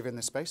proactive in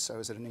this space. So I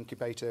was at an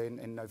incubator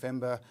in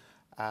November,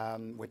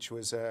 which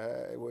was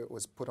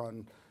put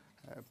on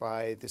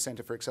by the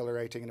Centre for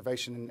Accelerating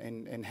Innovation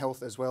in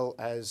Health, as well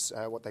as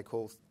what they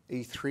call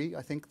E3,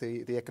 I think,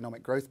 the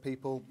economic growth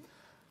people.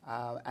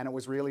 And it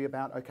was really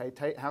about,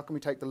 okay, how can we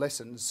take the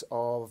lessons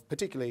of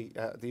particularly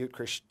the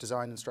Utkrisht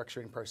design and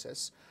structuring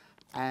process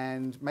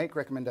and make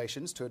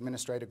recommendations to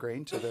Administrator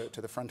Green, to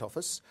the front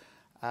office,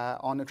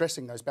 on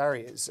addressing those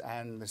barriers.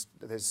 And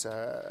there's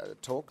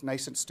talk,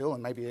 nascent still,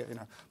 and maybe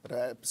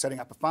but setting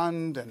up a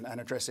fund and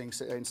addressing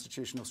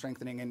institutional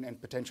strengthening in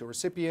potential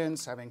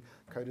recipients, having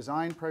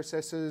co-design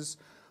processes.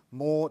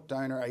 More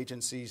donor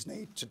agencies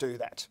need to do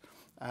that.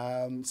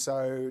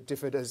 So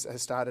DFID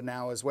has started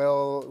now as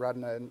well.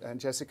 Radna and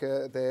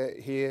Jessica, they're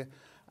here.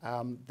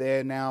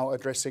 They're now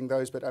addressing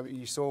those, but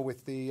you saw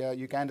with the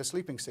Uganda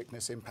sleeping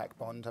sickness impact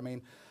bond, I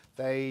mean,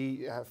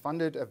 they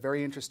funded a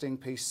very interesting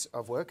piece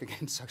of work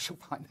against social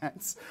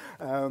finance.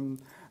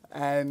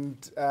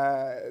 And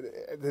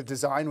the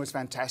design was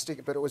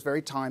fantastic, but it was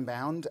very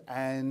time-bound,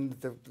 and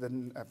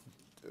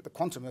the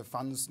quantum of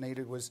funds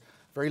needed was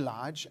very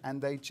large, and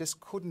they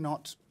just could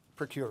not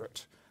procure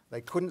it.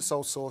 They couldn't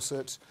sole source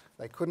it,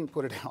 they couldn't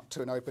put it out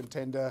to an open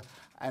tender,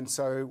 and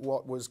so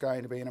what was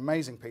going to be an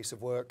amazing piece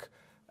of work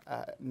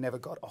never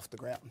got off the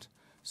ground.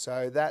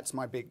 So that's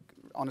my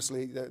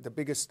honestly, the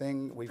biggest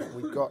thing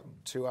we've got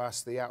to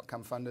ask the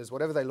outcome funders,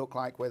 whatever they look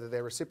like, whether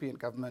they're recipient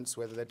governments,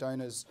 whether they're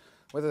donors,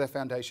 whether they're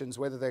foundations,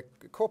 whether they're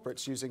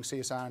corporates using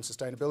CSR and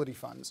sustainability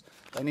funds,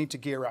 they need to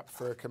gear up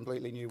for a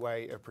completely new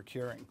way of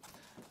procuring.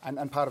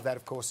 And part of that,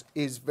 of course,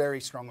 is very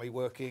strongly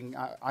working.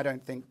 I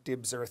don't think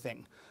DIBs are a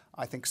thing.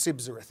 I think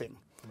SIBs are a thing.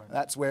 Right.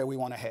 That's where we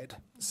want to head.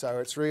 So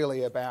it's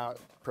really about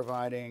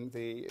providing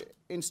the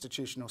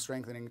institutional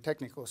strengthening,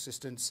 technical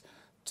assistance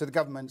to the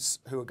governments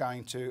who are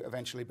going to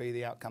eventually be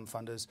the outcome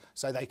funders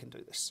so they can do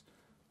this.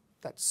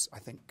 That's, I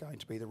think, going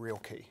to be the real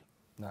key.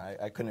 No,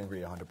 I couldn't agree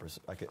 100%.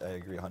 I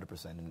agree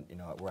 100%. And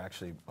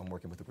I'm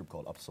working with a group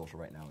called Up Social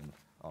right now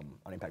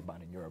on impact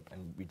bond in Europe,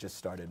 and we just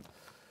started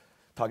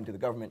talking to the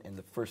government, and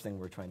the first thing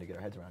we're trying to get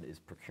our heads around is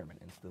procurement.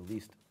 And it's the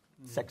least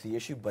sexy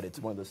issue, but it's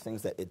one of those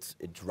things that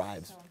it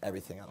drives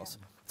everything else.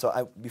 Yeah.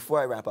 So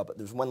before I wrap up,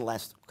 there's one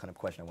last kind of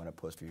question I want to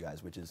pose for you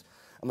guys, which is,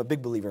 I'm a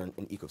big believer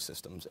in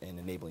ecosystems and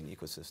enabling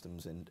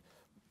ecosystems. And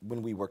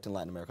when we worked in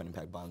Latin America on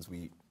impact bonds,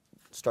 we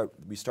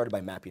started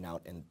by mapping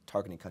out and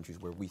targeting countries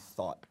where we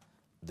thought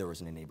there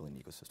was an enabling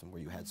ecosystem,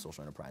 where you had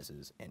social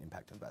enterprises and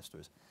impact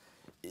investors.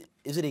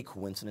 Is it a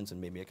coincidence, and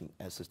maybe I can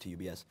ask this to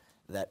UBS,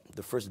 that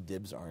the first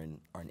DIBs are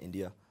in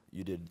India?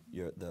 You did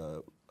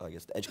the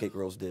Educate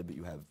Girls DIB,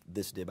 you have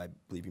this DIB, I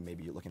believe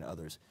maybe you're looking at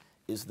others.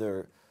 Is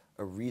there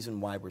a reason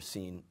why we're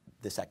seeing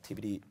this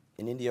activity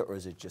in India, or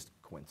is it just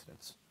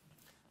coincidence?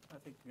 I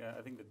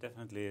think that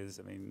definitely is.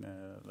 I mean,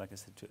 like I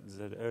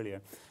said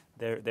earlier,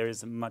 there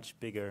is a much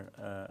bigger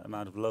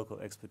amount of local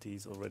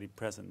expertise already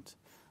present.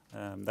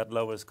 That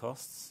lowers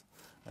costs.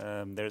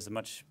 There's a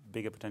much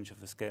bigger potential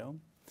for scale.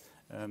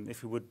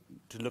 if we would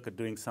to look at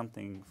doing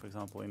something, for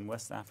example, in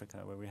West Africa,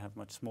 where we have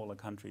much smaller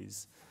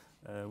countries,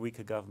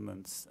 weaker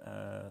governments,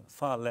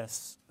 far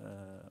less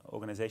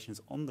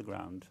organizations on the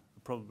ground,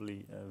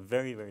 probably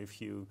very, very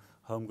few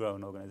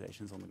homegrown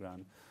organizations on the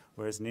ground.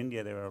 Whereas in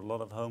India, there are a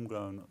lot of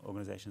homegrown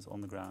organizations on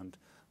the ground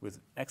with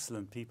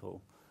excellent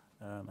people,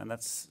 and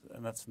that's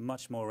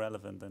much more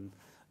relevant than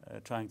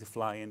trying to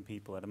fly in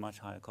people at a much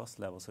higher cost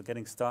level. So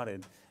getting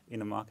started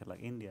in a market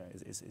like India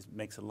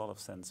makes a lot of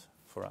sense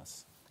for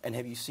us. And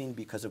have you seen,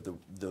 because of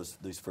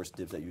those first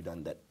dibs that you've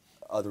done, that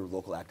other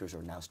local actors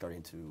are now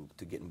starting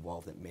to get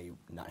involved that may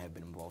not have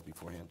been involved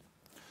beforehand?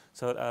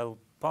 So I'll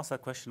pass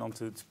that question on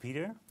to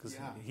Peter, because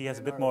he has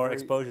a bit more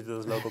exposure to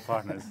those local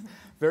partners.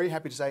 Very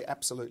happy to say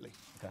absolutely.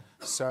 Okay.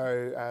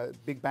 So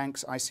big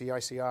banks,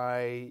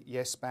 ICICI,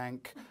 Yes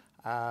Bank,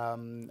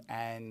 and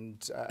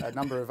a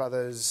number of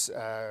others,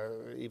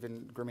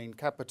 even Grameen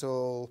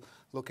Capital,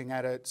 looking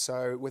at it.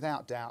 So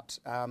without doubt,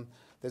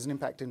 there's an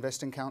Impact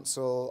Investing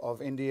Council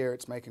of India.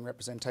 It's making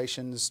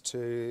representations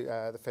to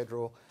the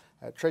Federal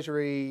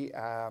Treasury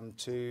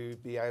to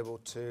be able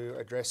to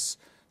address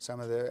some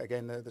of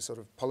the sort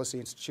of policy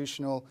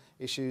institutional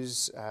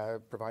issues,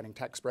 providing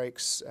tax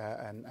breaks,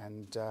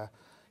 and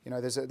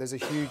there's a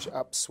huge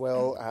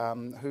upswell.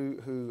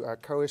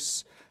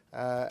 COIS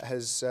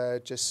has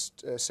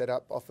just set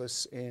up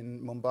office in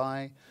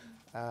Mumbai.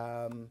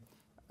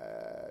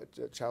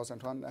 Charles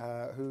Antoine,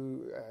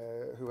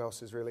 who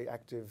else is really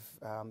active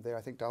there?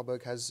 I think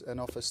Dalberg has an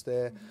office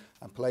there.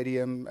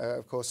 Palladium,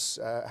 of course,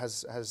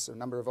 has a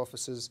number of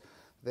offices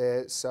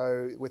there.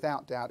 So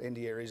without doubt,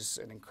 India is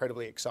an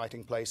incredibly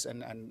exciting place,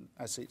 and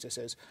as Sitsa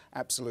says,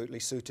 absolutely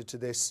suited to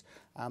this.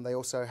 They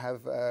also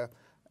have,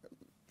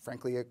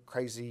 frankly, a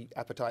crazy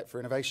appetite for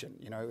innovation.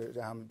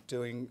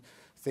 Doing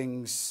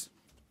things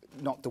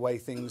not the way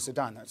things are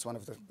done. That's one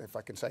of the, if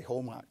I can say,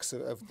 hallmarks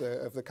of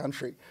the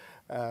country.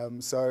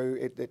 So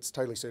it's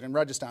totally suited. And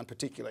Rajasthan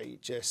particularly,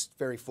 just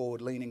very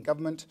forward-leaning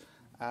government.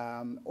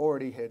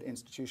 Already had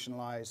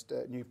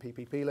institutionalised new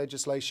PPP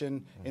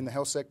legislation in the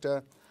health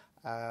sector.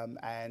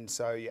 And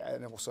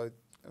also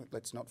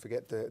let's not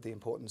forget the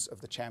importance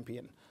of the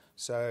champion.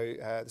 So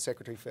the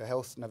Secretary for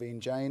Health, Naveen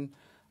Jain,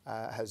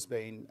 has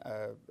been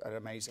an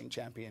amazing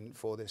champion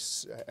for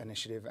this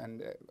initiative.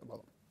 And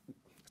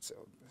it's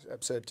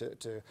absurd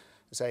to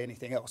say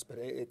anything else, but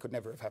it could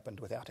never have happened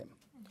without him.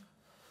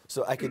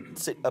 So I could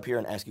sit up here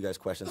and ask you guys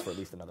questions for at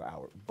least another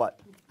hour,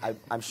 but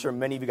I'm sure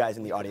many of you guys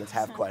in the audience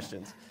have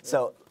questions.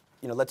 So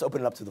let's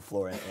open it up to the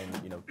floor,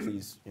 and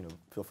please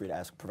feel free to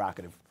ask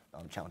provocative,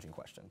 challenging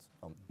questions.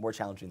 More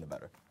challenging, the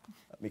better.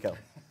 Mikael.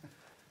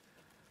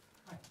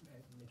 Hi,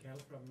 Mikael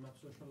from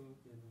Social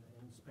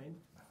in Spain.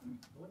 I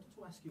wanted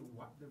to ask you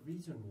what the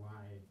reason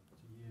why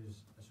to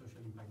use a social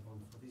impact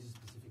bond for this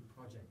specific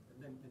project,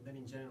 and then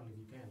in general, if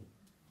you can.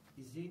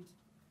 Is it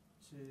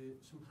to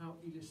somehow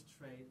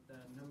illustrate the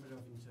number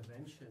of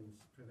interventions,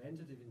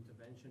 preventative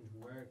interventions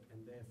work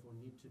and therefore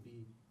need to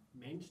be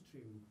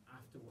mainstreamed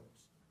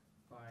afterwards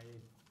by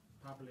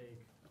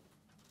public,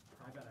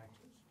 private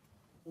actors?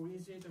 Or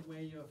is it a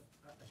way of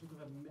a sort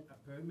of a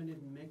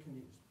permanent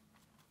mechanism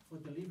for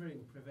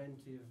delivering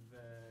preventive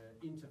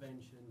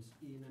interventions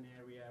in an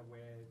area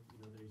where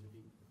there is a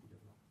bit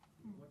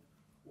of law?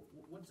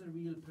 What's the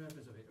real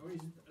purpose of it? Or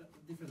is it a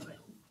different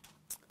thing?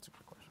 That's a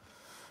good question.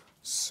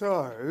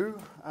 So,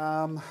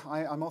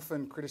 I'm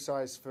often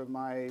criticised for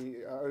my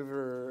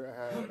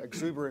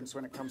over-exuberance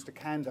when it comes to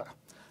candour.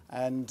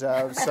 And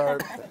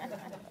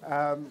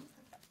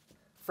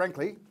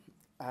frankly,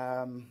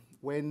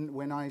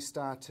 when I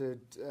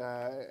started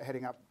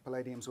heading up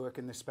Palladium's work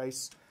in this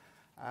space,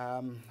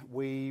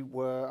 we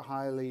were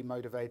highly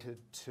motivated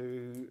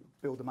to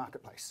build a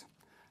marketplace.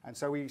 And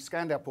so we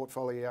scanned our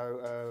portfolio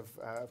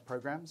of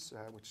programs,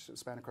 which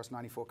span across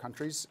 94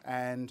 countries,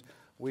 and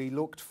we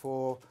looked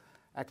for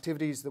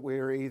activities that we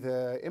were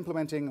either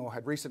implementing or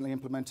had recently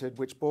implemented,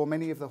 which bore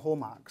many of the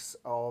hallmarks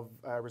of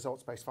a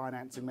results-based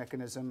financing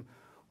mechanism,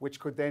 which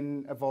could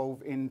then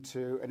evolve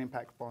into an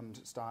impact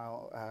bond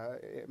style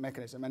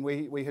mechanism. And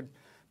we had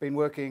been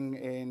working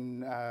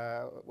in,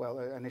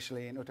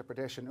 initially in Uttar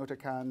Pradesh and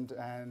Uttarakhand,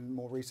 and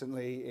more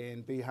recently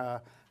in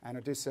Bihar and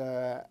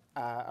Odisha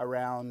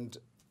around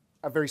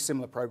a very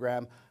similar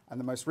program. And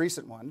the most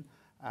recent one,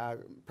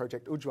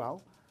 Project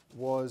Ujjwal,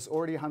 was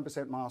already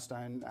 100%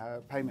 milestone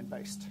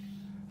payment-based.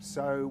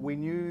 So we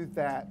knew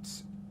that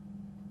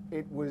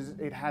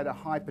it had a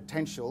high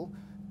potential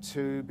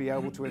to be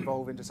able to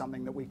evolve into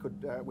something that we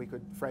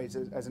could phrase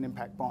as an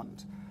impact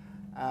bond.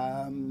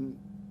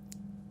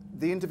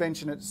 The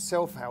intervention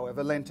itself,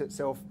 however, lent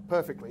itself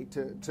perfectly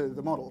to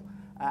the model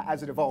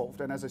as it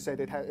evolved. And as I said,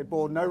 it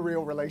bore no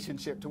real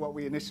relationship to what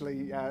we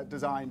initially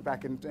designed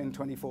back in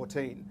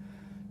 2014.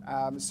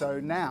 So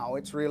now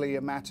it's really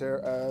a matter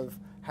of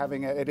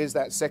having it is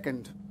that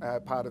second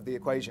part of the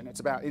equation. It's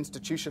about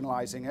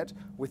institutionalizing it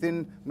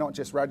within not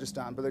just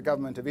Rajasthan, but the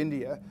government of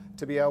India,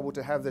 to be able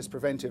to have this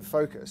preventive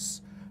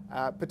focus,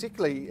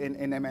 particularly in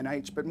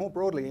MNH, but more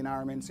broadly in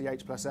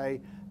RMNCH+A,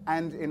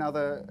 and in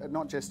other,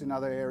 not just in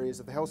other areas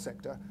of the health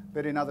sector,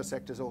 but in other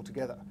sectors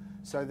altogether.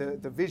 So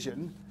the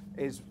vision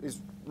is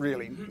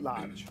really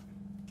large.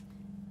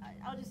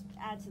 I'll just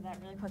add to that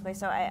really quickly.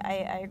 So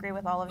I agree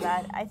with all of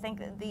that. I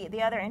think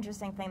the other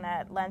interesting thing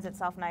that lends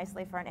itself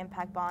nicely for an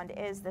impact bond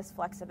is this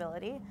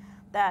flexibility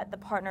that the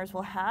partners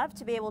will have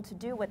to be able to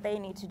do what they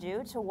need to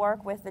do to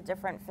work with the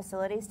different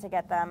facilities to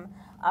get them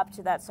up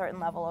to that certain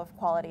level of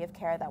quality of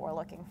care that we're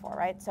looking for,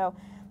 right? So,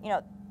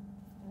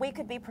 we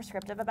could be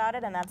prescriptive about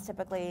it, and that's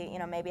typically,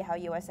 maybe how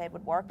USAID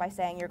would work by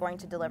saying you're going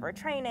to deliver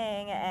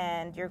training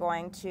and you're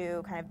going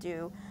to kind of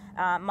do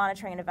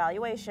monitoring and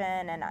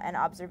evaluation and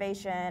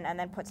observation and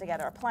then put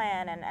together a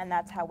plan, and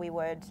that's how we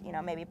would,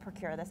 maybe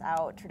procure this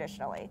out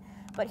traditionally.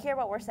 But here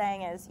what we're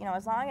saying is,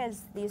 as long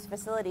as these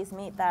facilities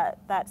meet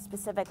that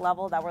specific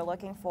level that we're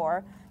looking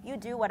for, you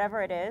do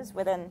whatever it is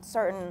within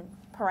certain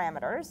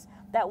parameters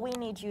that we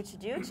need you to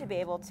do to be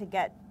able to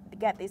get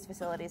these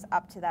facilities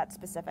up to that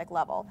specific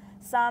level.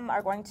 Some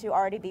are going to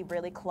already be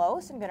really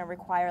close and going to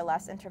require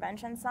less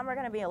intervention. Some are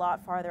going to be a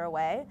lot farther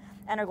away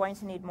and are going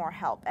to need more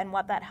help. And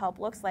what that help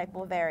looks like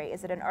will vary.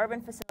 Is it an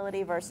urban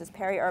facility versus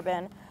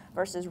peri-urban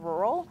versus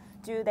rural?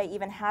 Do they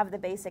even have the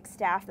basic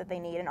staff that they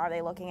need, and are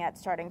they looking at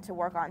starting to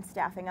work on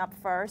staffing up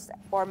first,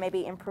 or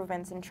maybe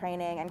improvements in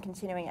training and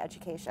continuing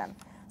education?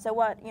 So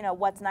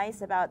what's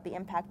nice about the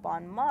impact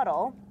bond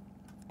model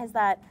is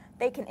that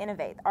they can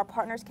innovate. Our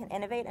partners can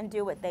innovate and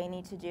do what they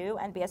need to do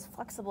and be as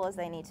flexible as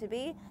they need to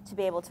be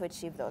able to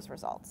achieve those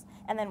results.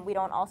 And then we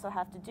don't also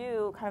have to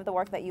do kind of the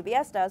work that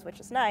UBS does,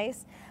 which is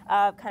nice,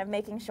 kind of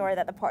making sure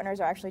that the partners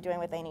are actually doing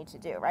what they need to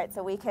do, right?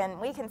 So we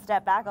can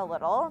step back a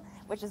little,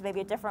 which is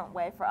maybe a different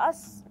way for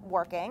us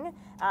working,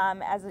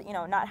 as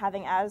not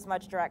having as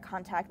much direct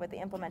contact with the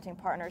implementing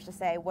partners to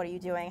say, what are you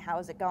doing, how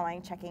is it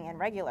going, checking in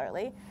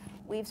regularly.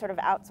 We've sort of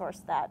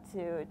outsourced that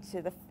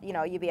to the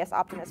UBS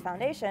Optimus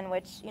Foundation,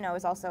 which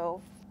is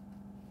also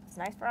it's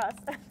nice for us.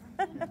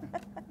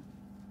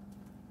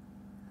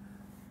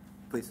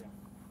 Please.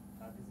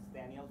 This is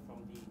Daniel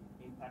from the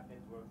Impact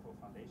Network for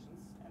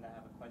Foundations, and I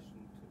have a question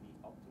to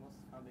the Optimus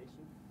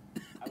Foundation.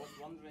 I was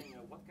wondering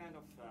what kind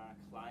of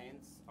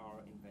clients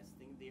are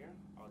investing there?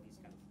 Are these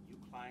kind of new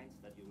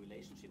clients that your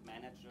relationship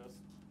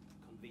managers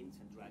convince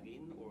and drag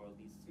in, or are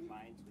these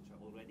clients which are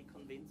already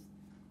convinced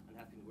and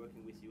have been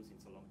working with you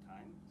since a long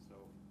time? So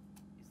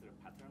is there a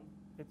pattern?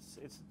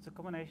 It's a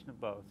combination of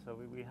both. So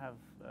we have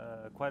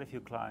quite a few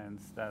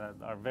clients that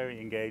are very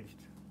engaged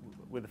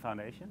with the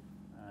foundation,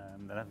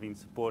 that have been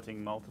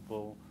supporting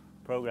multiple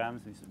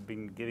programs. They've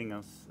been giving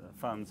us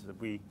funds that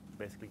we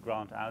basically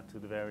grant out to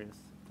the various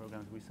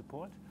programs we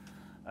support.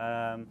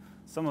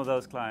 Some of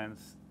those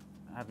clients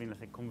have been,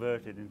 let's say,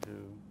 converted into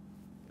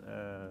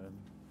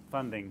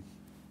funding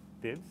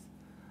DIBs,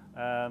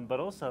 but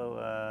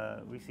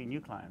also we see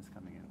new clients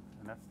coming in.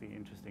 And that's the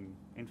interesting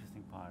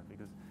part,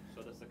 because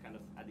so that's a kind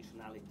of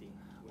additionality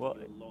when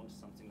you launch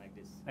something like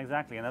this.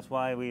 Exactly, and that's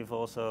why we've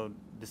also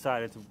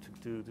decided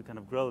to kind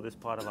of grow this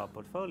part of our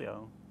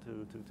portfolio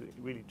to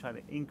really try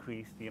to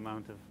increase the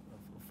amount of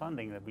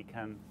funding that we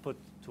can put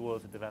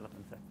towards the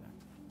development sector.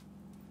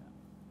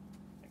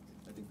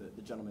 Yeah. I think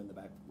the gentleman in the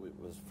back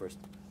was first.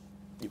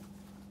 You.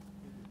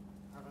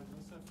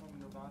 From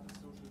Nevada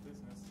Social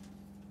Business.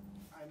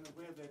 I'm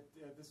aware that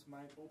this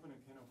might open a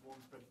can of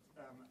worms, but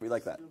we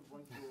like that. I still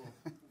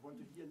want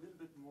to hear a little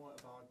bit more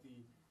about the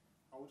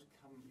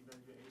outcome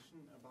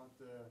evaluation, about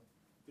the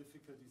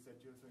difficulties that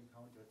you have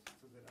encountered,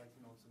 so that I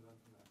can also learn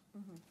from that.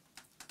 Mm-hmm.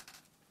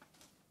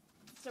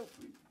 So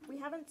we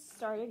haven't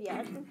started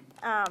yet,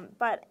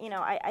 but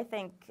I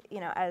think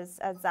as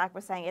Zach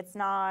was saying, it's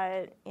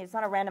not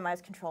a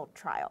randomized controlled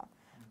trial,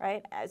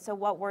 right? So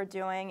what we're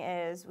doing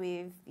is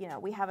we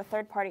have a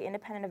third-party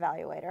independent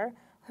evaluator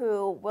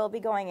who will be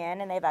going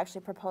in, and they've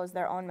actually proposed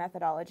their own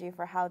methodology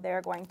for how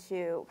they're going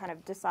to kind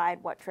of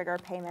decide what trigger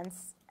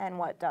payments and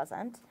what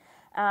doesn't.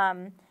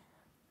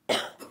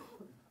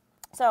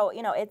 So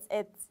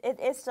it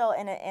is still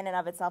in and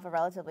of itself a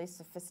relatively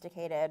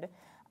sophisticated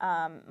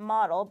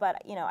model,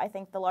 but I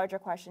think the larger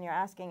question you're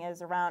asking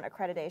is around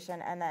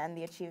accreditation and then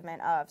the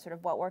achievement of sort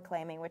of what we're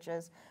claiming, which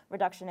is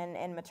reduction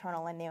in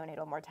maternal and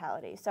neonatal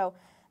mortality. So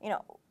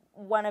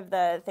one of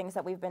the things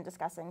that we've been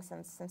discussing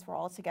since we're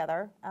all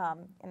together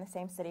in the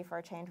same city for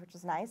a change, which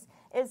is nice,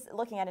 is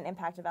looking at an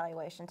impact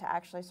evaluation to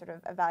actually sort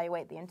of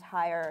evaluate the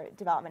entire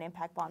development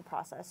impact bond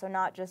process. So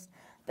not just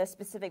the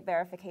specific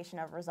verification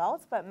of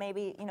results, but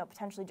maybe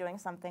potentially doing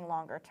something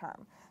longer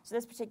term. So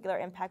this particular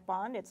impact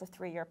bond, it's a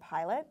 3-year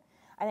pilot.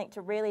 I think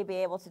to really be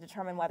able to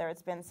determine whether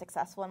it's been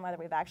successful and whether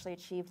we've actually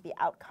achieved the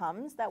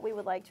outcomes that we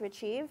would like to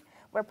achieve,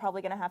 we're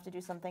probably going to have to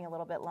do something a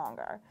little bit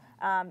longer.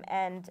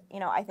 And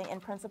I think in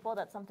principle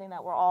that's something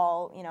that we're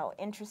all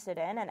interested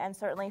in, and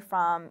certainly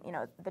from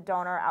the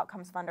donor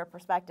outcomes funder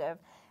perspective,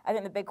 I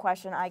think the big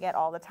question I get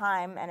all the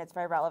time, and it's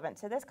very relevant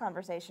to this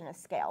conversation, is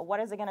scale.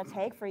 What is it going to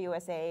take for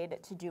USAID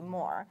to do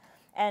more?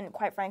 And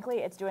quite frankly,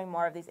 it's doing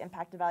more of these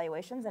impact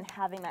evaluations and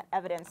having that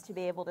evidence to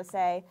be able to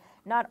say,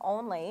 not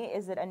only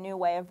is it a new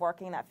way of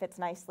working that fits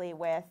nicely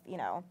with,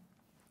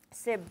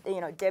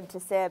 DIB to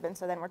SIB, and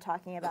so then we're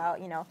talking about,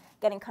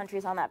 getting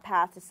countries on that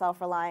path to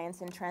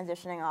self-reliance and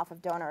transitioning off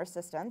of donor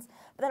assistance.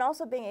 But then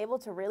also being able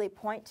to really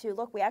point to,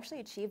 look, we actually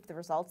achieved the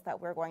results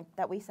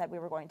that we said we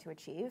were going to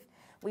achieve.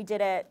 We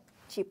did it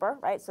cheaper,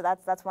 right? So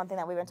that's one thing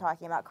that we've been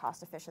talking about: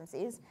 cost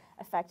efficiencies,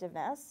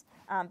 effectiveness,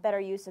 better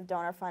use of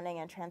donor funding,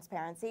 and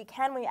transparency.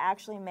 Can we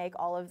actually make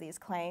all of these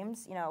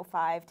claims,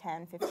 5,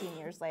 10, 15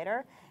 years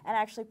later, and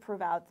actually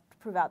prove out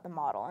the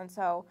model? And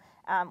so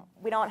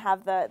we don't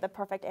have the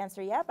perfect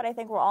answer yet, but I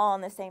think we're all on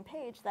the same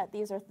page that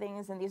these are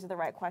things and these are the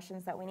right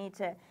questions that we need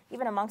to,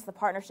 even amongst the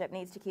partnership,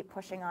 needs to keep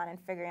pushing on and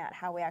figuring out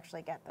how we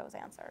actually get those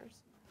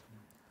answers.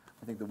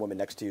 I think the woman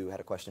next to you had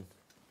a question.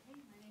 Hey,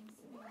 my name is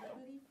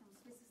Levey from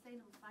Swiss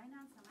Sustainable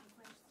Finance, and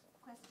my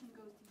question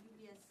goes to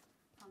UBS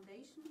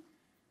Foundation.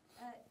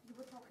 You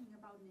were talking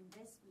about an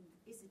investment.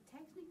 Is it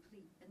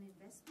technically an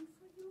investment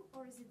for you,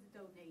 or is it a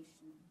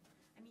donation?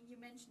 I mean, you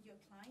mentioned your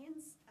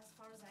clients. As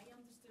far as I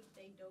understood,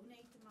 they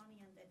donate the money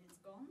and then it's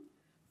gone.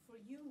 For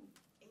you,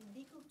 in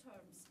legal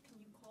terms, can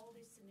you call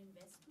this an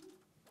investment,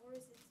 or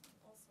is it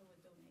also a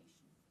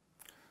donation?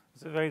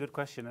 It's a very good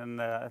question,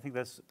 and I think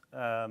that's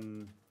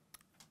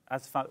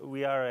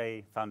we are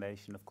a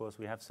foundation. Of course,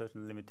 we have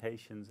certain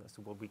limitations as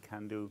to what we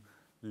can do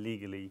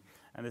legally,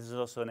 and this is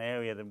also an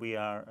area that we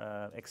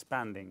are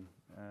expanding.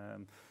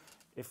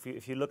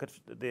 If you look at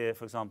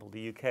for example,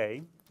 the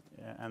UK.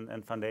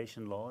 And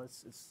foundation law,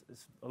 it's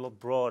a lot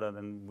broader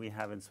than we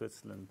have in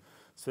Switzerland.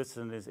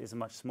 Switzerland is a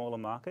much smaller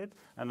market,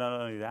 and not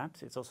only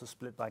that, it's also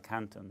split by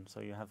canton,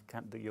 so you have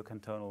your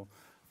cantonal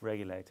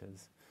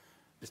regulators.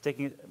 Just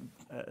taking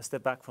a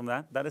step back from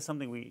that, that is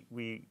something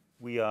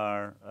we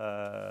are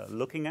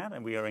looking at,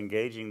 and we are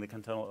engaging the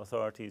cantonal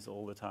authorities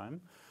all the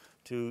time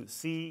to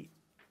see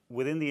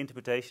within the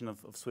interpretation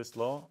of Swiss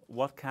law,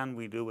 what can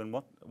we do and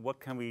what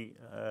can we,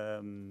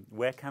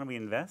 where can we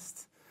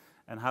invest?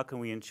 And how can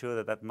we ensure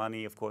that that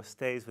money, of course,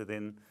 stays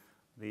within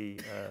the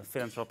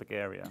philanthropic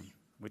area,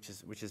 which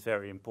is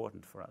very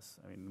important for us.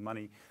 I mean, the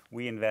money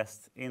we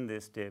invest in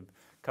this DIB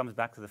comes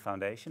back to the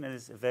foundation and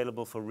is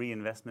available for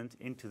reinvestment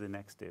into the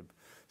next DIB.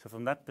 So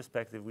from that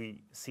perspective,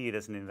 we see it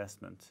as an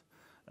investment.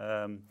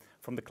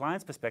 From the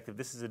client's perspective,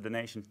 this is a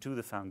donation to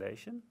the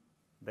foundation.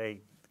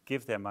 They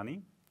give their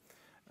money.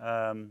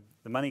 The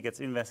money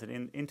gets invested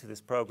into this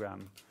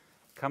program,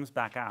 comes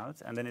back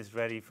out, and then is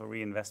ready for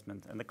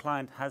reinvestment. And the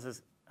client has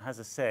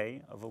a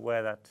say over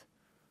where that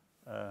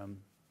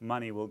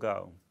money will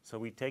go. So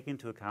we take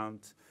into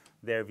account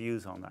their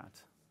views on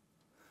that.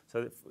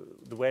 So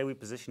the way we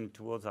position it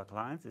towards our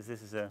clients is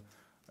this is a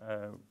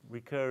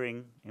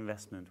recurring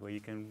investment where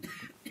you can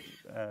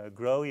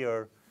grow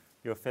your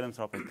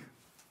philanthropic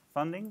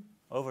funding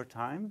over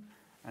time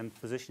and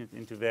position it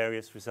into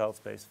various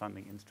results-based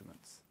funding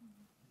instruments.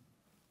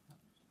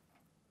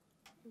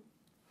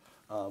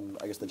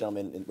 I guess the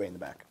gentleman way in the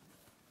back.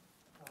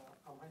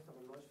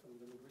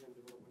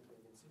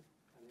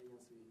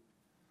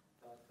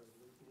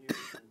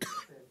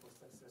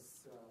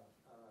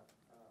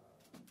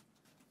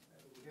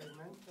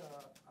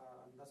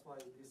 And that's why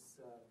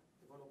this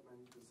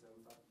development with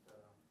impact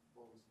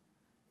bonds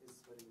is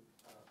very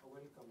a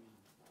welcome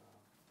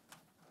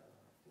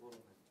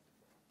development.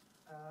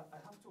 I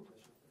have two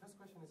questions. The first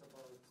question is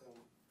about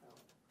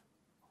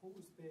who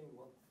is paying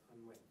what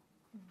and when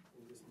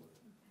in this model,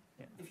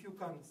 if you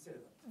can say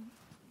that.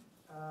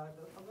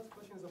 The other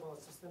question is about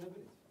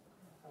sustainability.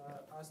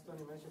 As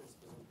Tony mentioned in his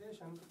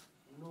presentation,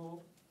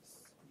 no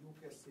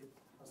UK SIP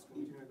has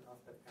continued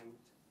after end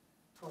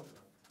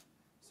contract.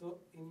 So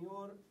in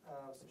your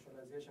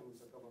socialization with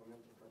the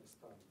government of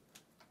Pakistan,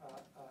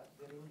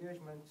 their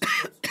engagement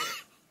stops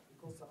off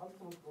because the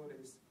ultimate goal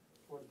is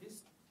for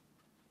this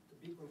to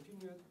be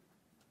continued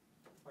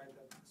by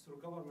through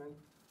government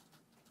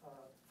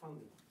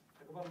funding.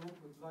 The government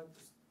would like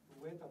to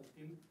wait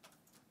until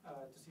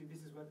to see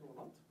this is working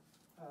or not,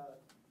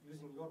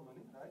 using your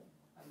money, right?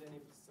 And then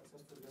if it's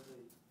successful, then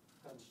they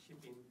can ship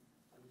in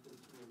and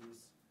continue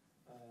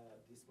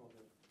this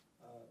model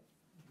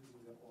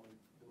using their own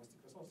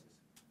domestic resources.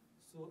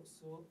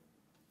 So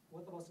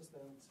what about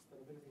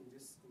sustainability in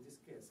this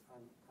case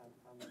and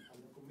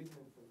the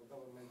commitment from the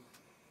government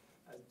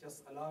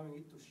just allowing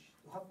it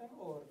to happen,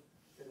 or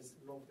there is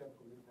long-term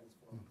commitments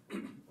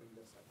from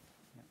their side?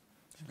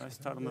 Should I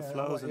start on the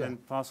flows and then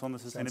pass on the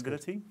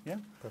sustainability? Yeah?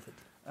 Perfect.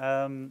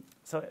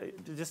 So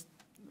just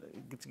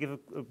to give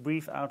a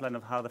brief outline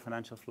of how the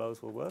financial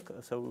flows will work.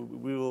 So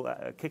we will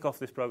kick off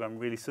this program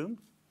really soon.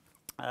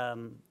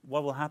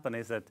 What will happen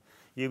is that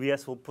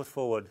UBS will put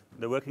forward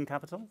the working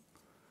capital.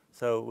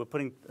 So we're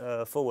putting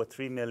forward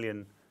 $3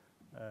 million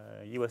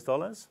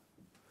US.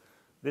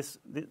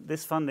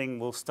 This funding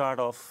will start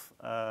off.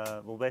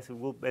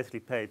 We'll basically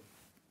pay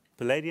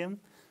Palladium.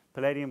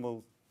 Palladium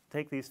will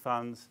take these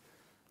funds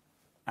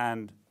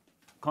and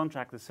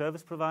contract the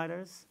service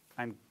providers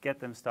and get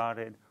them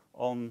started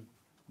on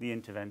the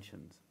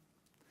interventions.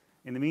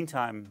 In the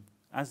meantime,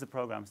 as the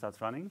program starts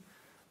running,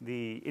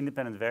 the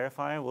independent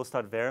verifier will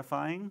start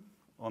verifying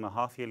on a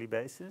half-yearly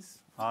basis,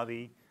 are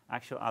the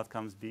actual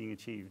outcomes being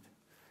achieved.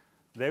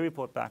 They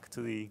report back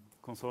to the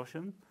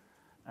consortium,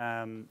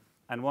 And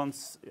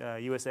once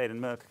USAID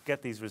and Merck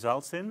get these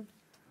results in,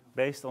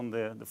 based on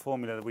the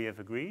formula that we have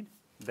agreed,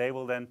 they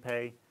will then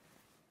pay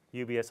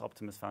UBS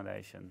Optimus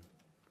Foundation.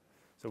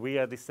 So we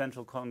are the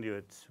central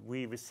conduit.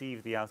 We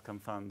receive the outcome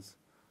funds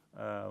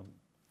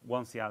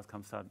once the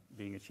outcomes start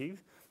being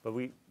achieved. But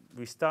we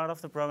start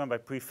off the program by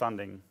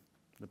pre-funding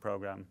the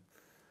program.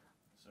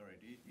 Sorry,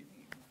 do you think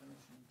you can finish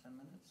in 10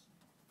 minutes?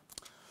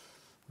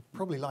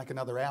 Probably like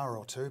another hour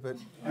or two, but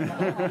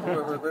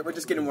we're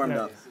just getting warmed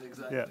up.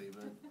 Exactly, Yeah.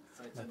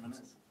 but say 10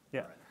 minutes?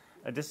 Yeah.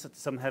 Just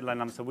some headline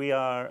numbers. So we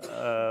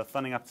are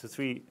funding up to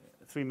 $3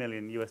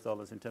 million US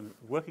in terms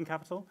of working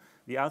capital.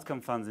 The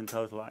outcome funds in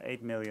total are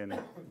 $8 million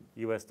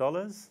US.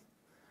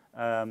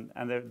 And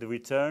the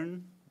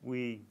return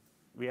we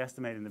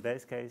estimate in the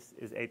base case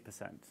is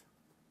 8%,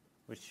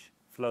 which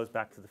flows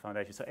back to the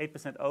foundation. So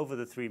 8% over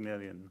the 3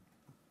 million.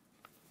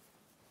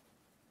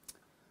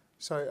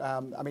 So,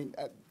 I mean,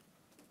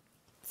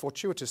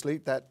 fortuitously,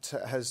 that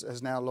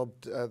has now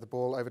lobbed the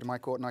ball over to my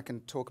court, and I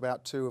can talk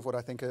about two of what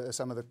I think are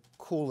some of the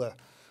cooler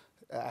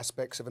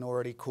aspects of an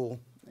already cool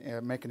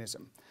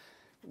mechanism.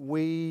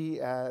 We,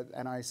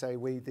 and I say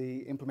we,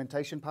 the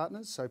implementation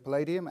partners, so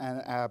Palladium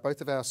and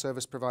both of our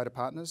service provider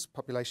partners,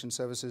 Population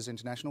Services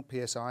International,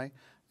 PSI,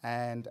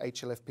 and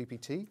HLF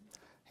PPT,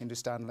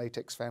 Hindustan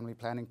Latex Family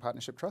Planning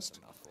Partnership Trust.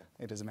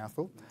 It is a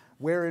mouthful.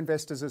 We're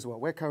investors as well.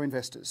 We're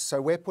co-investors.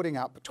 So we're putting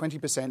up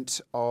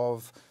 20%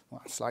 of,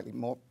 well, slightly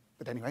more,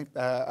 but anyway,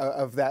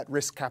 of that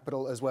risk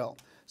capital as well.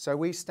 So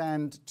we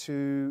stand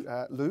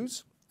to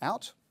lose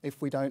out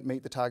if we don't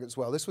meet the targets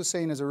well. This was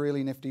seen as a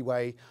really nifty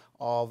way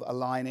of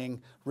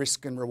aligning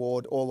risk and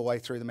reward all the way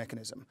through the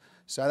mechanism.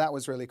 So that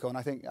was really cool. And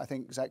I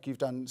think Zach, you've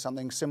done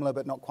something similar,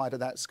 but not quite at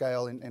that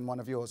scale in one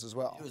of yours as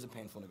well. It was a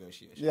painful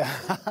negotiation.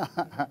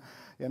 Yeah.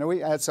 You know,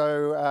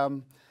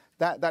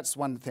 that's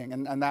one thing,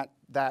 and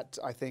that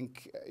I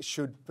think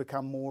should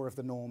become more of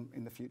the norm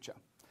in the future.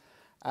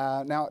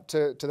 Now,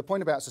 to the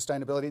point about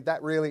sustainability,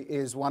 that really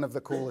is one of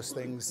the coolest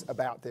things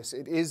about this.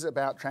 It is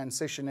about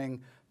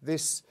transitioning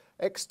this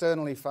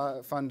externally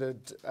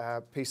funded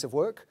piece of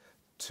work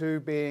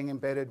to being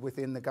embedded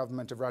within the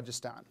government of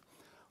Rajasthan.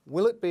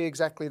 Will it be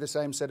exactly the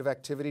same set of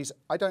activities?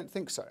 I don't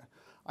think so.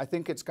 I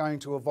think it's going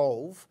to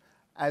evolve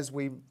as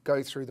we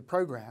go through the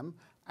program,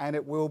 and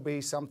it will be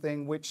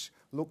something which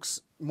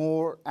looks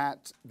more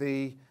at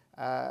the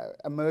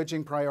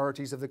emerging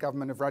priorities of the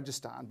government of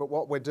Rajasthan. But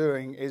what we're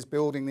doing is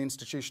building the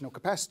institutional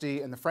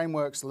capacity and the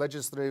frameworks, the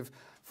legislative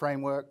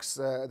frameworks,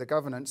 the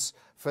governance,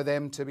 for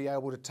them to be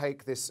able to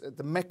take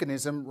the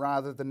mechanism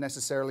rather than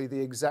necessarily the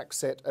exact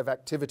set of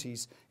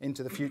activities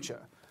into the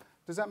future.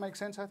 Does that make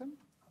sense, Hatham?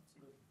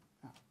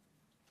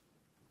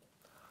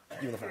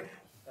 Absolutely.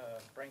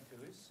 Frank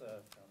Toulouse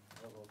from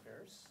Global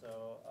Affairs.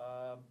 So,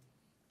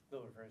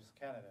 Global Affairs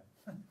Canada.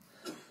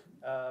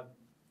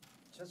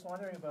 Just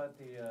wondering about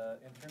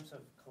in terms of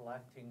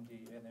collecting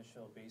the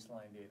initial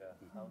baseline data,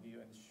 how do you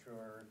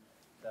ensure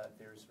that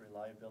there's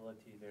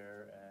reliability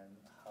there, and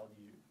how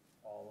do you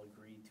all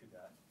agree to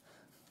that?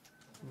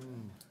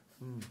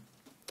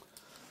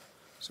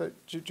 So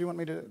do you want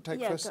me to take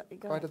first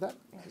go bite of that?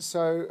 Yeah.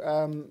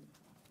 So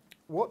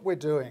what we're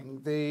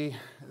doing,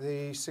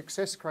 the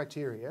success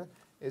criteria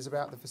is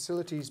about the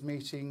facilities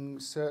meeting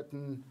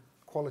certain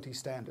quality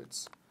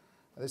standards.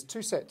 There's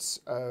two sets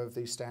of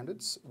these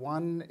standards.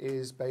 One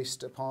is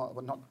based upon,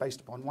 well, not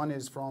based upon, one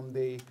is from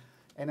the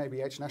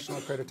NABH, National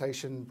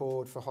Accreditation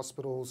Board for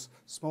Hospitals,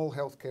 Small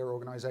Healthcare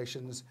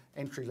Organisations,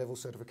 entry-level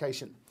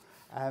certification.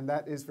 And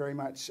that is very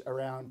much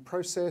around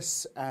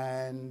process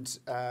and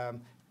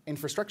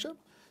infrastructure.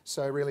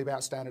 So really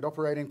about standard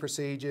operating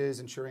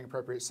procedures, ensuring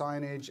appropriate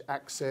signage,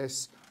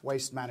 access,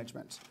 waste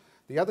management.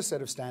 The other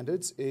set of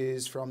standards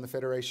is from the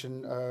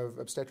Federation of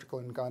Obstetrical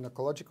and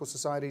Gynecological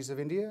Societies of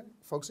India,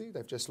 FOGSI.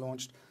 They've just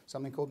launched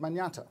something called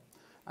Manyata.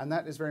 And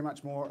that is very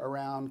much more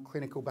around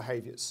clinical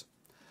behaviours.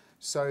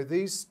 So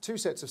these two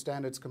sets of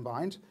standards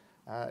combined,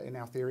 in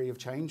our theory of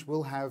change,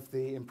 will have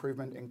the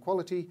improvement in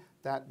quality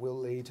that will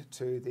lead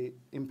to the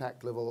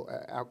impact level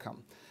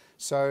outcome.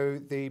 So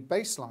the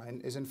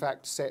baseline is in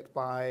fact set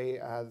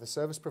by the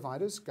service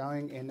providers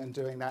going in and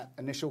doing that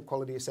initial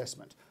quality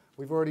assessment.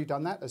 We've already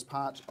done that as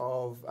part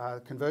of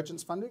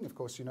Convergence funding. Of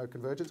course, you know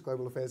Convergence,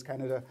 Global Affairs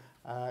Canada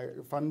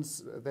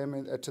funds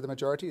them to the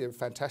majority. They're a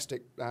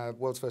fantastic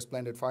world's first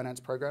blended finance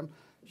program.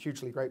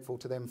 Hugely grateful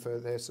to them for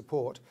their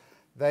support.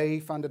 They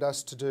funded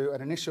us to do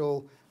an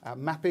initial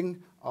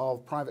mapping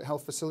of private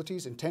health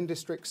facilities in 10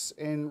 districts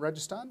in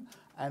Rajasthan,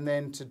 and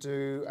then to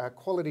do a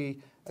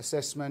quality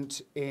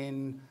assessment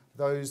in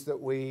those that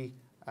we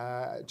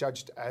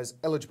judged as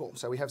eligible.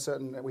 So we have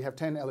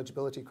 10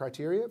 eligibility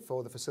criteria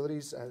for the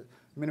facilities,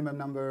 minimum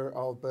number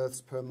of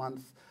births per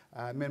month,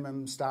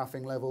 minimum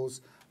staffing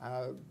levels,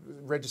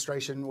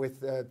 registration with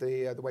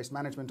the waste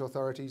management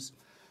authorities.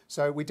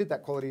 So we did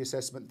that quality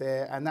assessment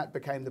there, and that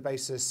became the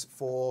basis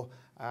for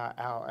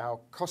our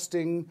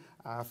costing,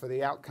 for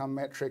the outcome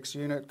metrics,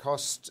 unit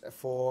cost,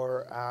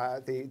 for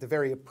the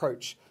very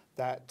approach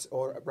that,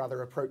 or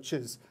rather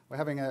approaches. We're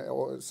having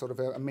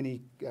a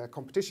mini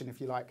competition,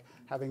 if you like,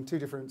 having two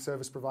different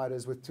service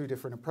providers with two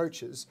different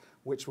approaches,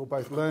 which we'll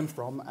both learn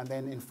from and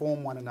then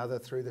inform one another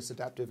through this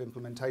adaptive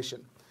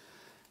implementation.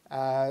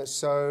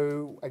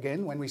 So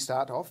again, when we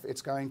start off,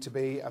 it's going to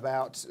be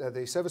about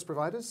the service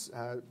providers,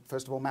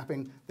 first of all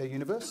mapping their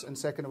universe, and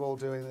second of all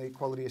doing the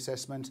quality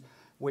assessment,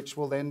 which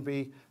will then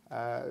be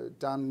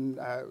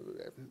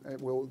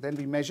will then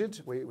be measured.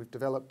 We've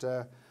developed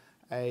a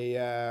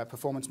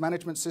performance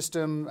management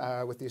system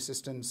with the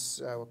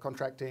assistance or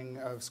contracting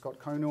of Scott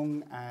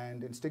Konung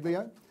and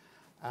Instiglio.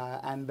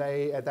 And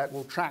that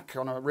will track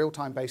on a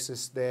real-time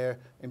basis their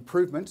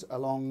improvement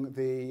along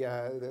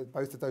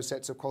both of those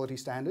sets of quality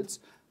standards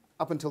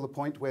up until the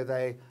point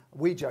where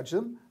we judge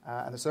them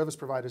and the service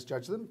providers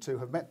judge them to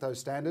have met those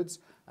standards,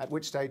 at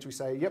which stage we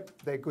say, yep,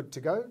 they're good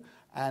to go.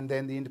 And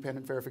then the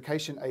independent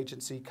verification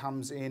agency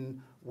comes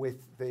in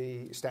with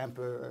the stamp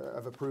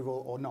of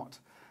approval or not.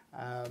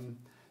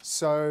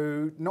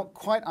 So not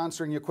quite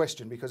answering your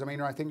question, because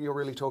I think you're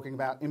really talking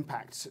about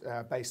impact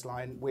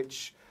baseline,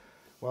 which,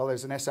 well,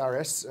 there's an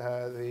SRS,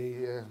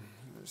 the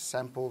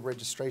sample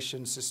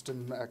registration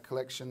system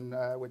collection,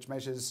 which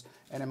measures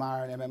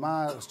NMR and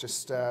MMR. It was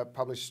just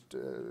published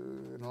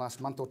in the last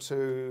month or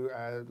two.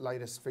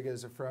 Latest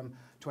figures are from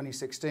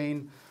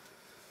 2016.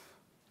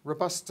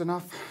 Robust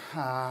enough?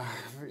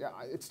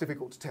 It's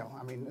difficult to tell.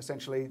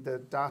 Essentially the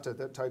data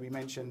that Toby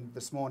mentioned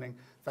this morning,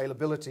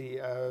 availability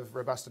of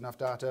robust enough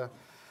data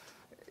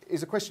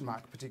is a question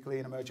mark, particularly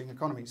in emerging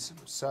economies.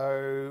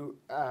 So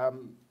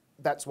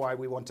that's why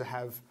we want to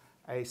have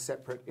a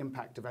separate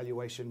impact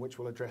evaluation which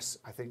will address,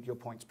 I think, your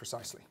points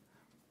precisely.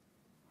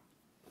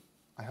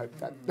 I hope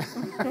that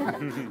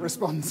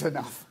responds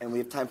enough. And we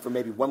have time for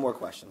maybe one more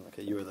question.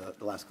 Okay, you were the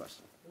last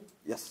question.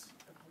 Yes?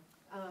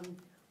 Okay.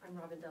 I'm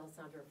Robin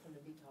D'Alessandro from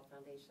the VTOL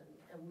Foundation,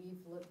 and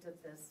we've looked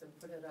at this and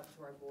put it up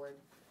to our board,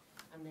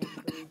 and they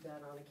agreed that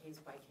on a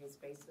case-by-case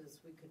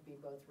basis, we could be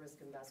both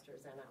risk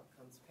investors and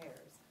outcomes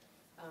payers.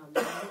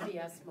 The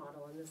UBS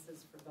model, and this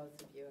is for both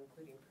of you,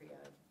 including Priya,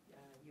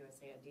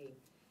 USAID,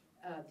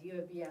 the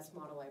UBS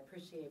model I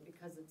appreciate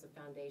because it's a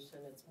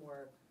foundation, it's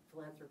more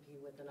philanthropy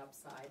with an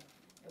upside,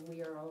 and we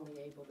are only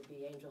able to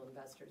be angel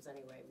investors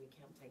anyway. We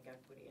can't take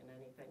equity in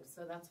anything,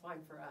 so that's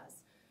fine for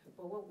us.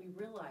 But what we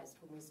realized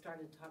when we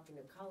started talking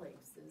to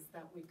colleagues is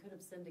that we could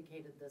have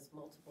syndicated this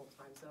multiple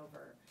times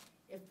over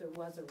if there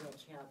was a real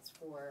chance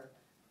for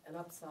an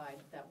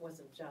upside that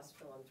wasn't just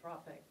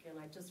philanthropic.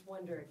 And I just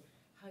wondered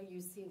how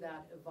you see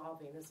that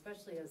evolving,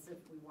 especially as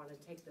if we want to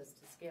take this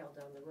to scale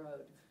down the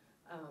road.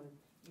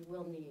 You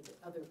will need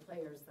other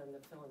players than the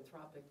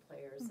philanthropic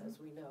players, as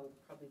we know,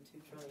 probably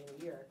 $2 trillion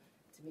a year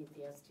to meet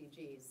the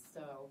SDGs.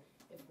 So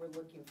if we're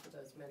looking for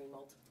those many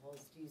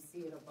multiples, do you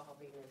see it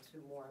evolving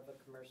into more of a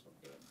commercial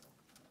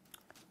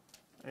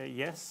vehicle?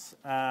 Yes,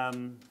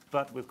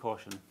 but with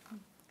caution.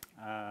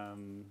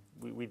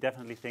 We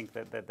definitely think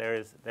that there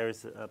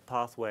is a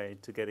pathway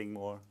to getting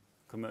more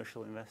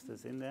commercial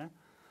investors in there.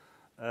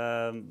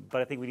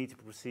 But I think we need to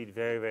proceed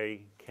very,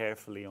 very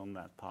carefully on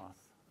that path.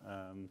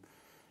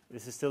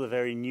 This is still a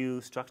very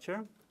new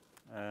structure.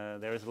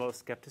 There is a lot of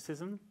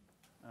skepticism.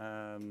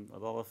 A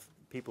lot of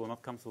people are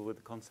not comfortable with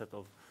the concept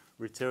of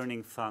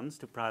returning funds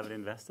to private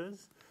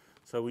investors.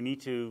 So we need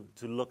to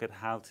look at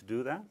how to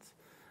do that.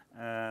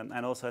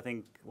 And also I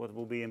think what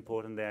will be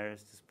important there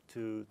is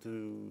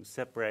to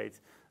separate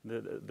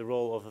the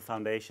role of a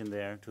foundation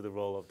there to the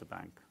role of the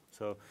bank.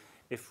 So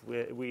if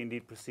we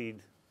indeed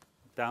proceed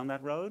down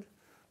that road,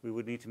 we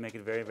would need to make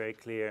it very, very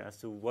clear as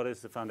to what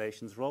is the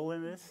foundation's role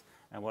in this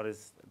and what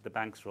is the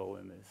bank's role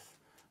in this.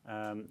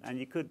 And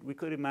we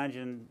could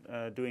imagine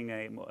doing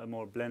a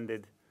more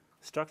blended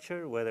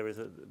structure where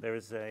there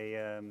is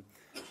a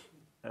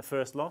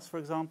first loss, for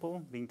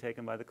example, being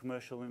taken by the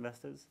commercial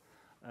investors,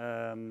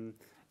 and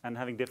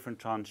having different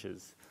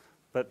tranches.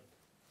 But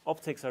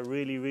optics are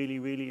really, really,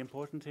 really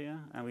important here,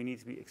 and we need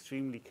to be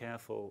extremely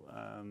careful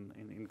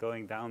in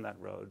going down that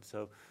road.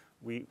 So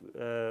we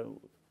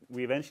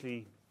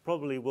eventually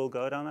probably will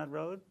go down that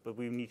road, but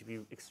we need to be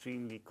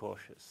extremely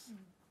cautious.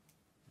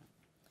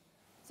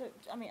 So,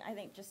 I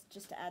think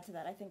just to add to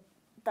that, I think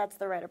that's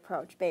the right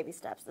approach, baby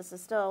steps. This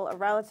is still a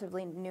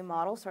relatively new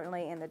model,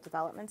 certainly in the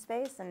development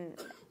space, and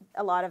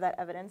a lot of that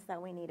evidence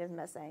that we need is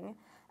missing.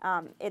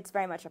 It's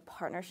very much a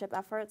partnership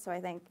effort, so I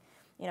think,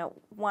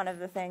 one of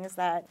the things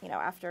that,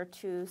 after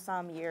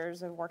some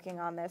years of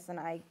working on this, and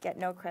I get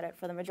no credit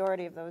for the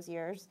majority of those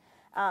years,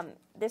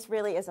 this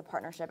really is a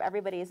partnership.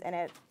 Everybody's in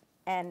it,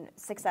 and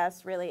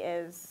success really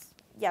is,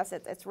 yes,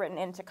 it's written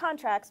into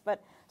contracts,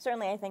 but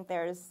certainly I think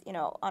there's,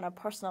 on a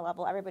personal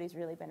level, everybody's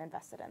really been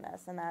invested in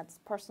this, and that's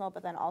personal,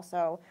 but then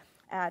also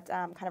at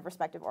kind of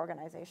respective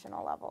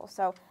organizational level.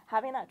 So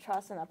having that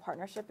trust and that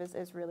partnership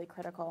is really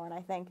critical, and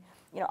I think,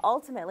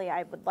 ultimately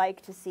I would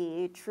like to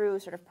see true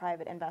sort of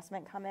private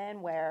investment come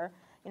in where,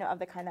 of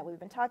the kind that we've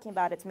been talking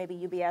about, it's maybe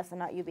UBS and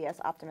not UBS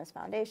Optimus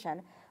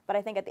Foundation. But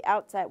I think at the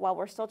outset, while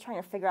we're still trying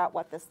to figure out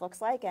what this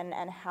looks like and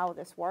how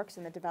this works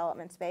in the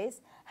development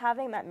space,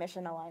 having that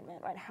mission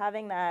alignment, right?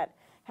 Having that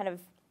kind of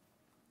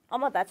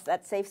almost that's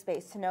that safe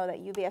space to know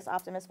that UBS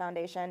Optimus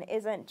Foundation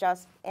isn't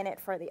just in it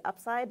for the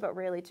upside, but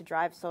really to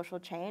drive social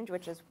change,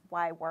 which is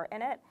why we're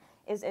in it,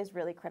 is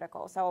really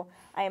critical. So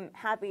I'm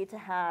happy to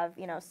have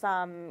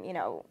some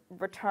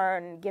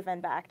return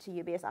given back to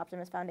UBS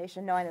Optimus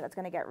Foundation, knowing that that's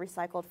going to get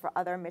recycled for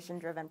other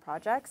mission-driven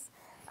projects.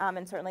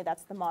 And certainly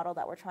that's the model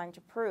that we're trying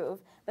to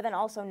prove. But then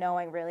also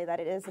knowing really that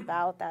it is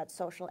about that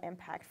social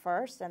impact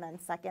first, and then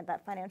second,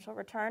 that financial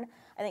return,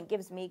 I think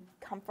gives me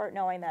comfort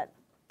knowing that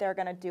they're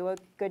going to do a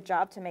good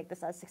job to make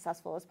this as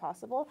successful as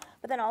possible,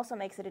 but then also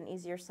makes it an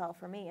easier sell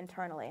for me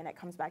internally, and it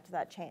comes back to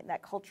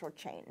that cultural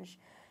change.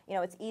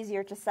 It's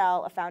easier to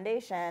sell a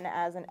foundation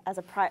as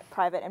a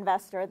private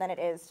investor than it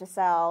is to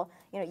sell,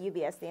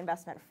 UBS, the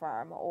investment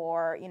firm,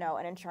 or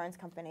an insurance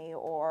company,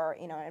 or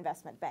an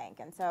investment bank.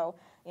 And so,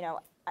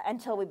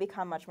 until we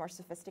become much more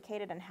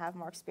sophisticated and have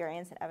more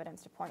experience and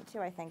evidence to point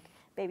to, I think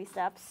baby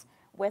steps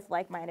with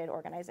like-minded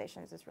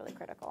organizations is really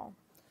critical.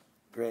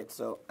 Great.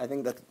 So I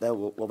think that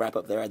we'll wrap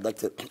up there. I'd like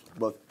to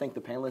both thank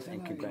the panelists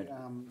and congratulate.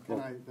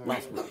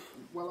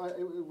 Well,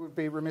 it would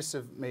be remiss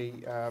of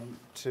me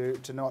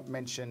to not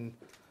mention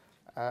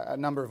a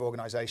number of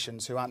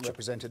organisations who aren't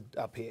represented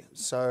up here.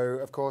 So,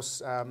 of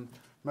course,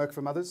 Merck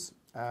for Mothers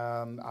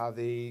are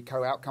the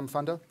co-outcome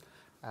funder.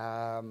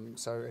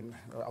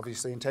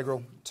 Obviously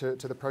integral to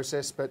the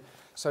process, but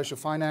Social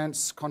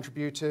Finance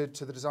contributed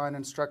to the design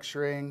and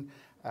structuring.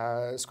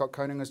 Scott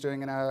Koenig was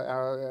doing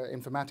our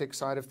informatics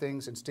side of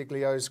things, and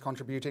Stiglio's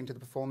contributing to the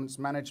performance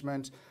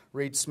management.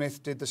 Reed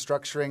Smith did the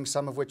structuring,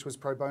 some of which was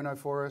pro bono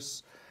for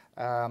us.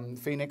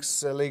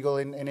 Phoenix Legal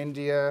in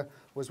India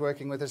was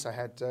working with us. I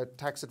had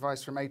tax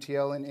advice from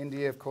ATL in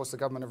India, of course the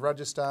government of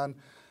Rajasthan.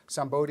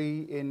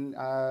 Sambodhi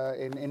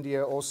in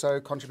India also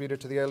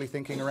contributed to the early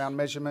thinking around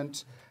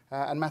measurement.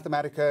 And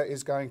Mathematica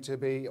is going to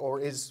be,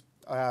 or is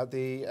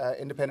the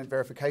independent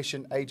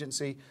verification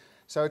agency.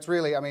 So it's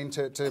really,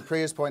 to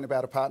Priya's point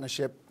about a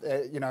partnership,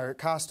 a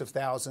cast of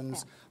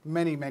thousands,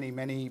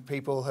 many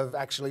people have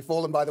actually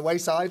fallen by the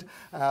wayside.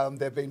 There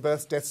have been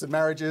births, deaths, and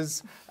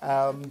marriages,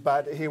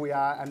 but here we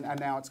are, and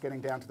now it's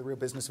getting down to the real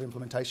business of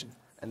implementation.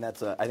 And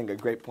that's, I think, a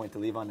great point to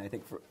leave on. I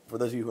think for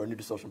those of you who are new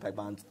to social impact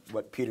bonds,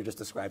 what Peter just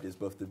described is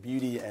both the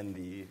beauty and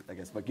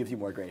what gives you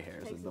more gray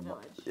hairs.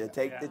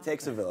 It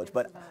takes a village.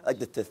 But I'd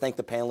like to thank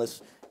the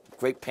panelists.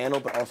 Great panel,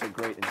 but also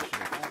great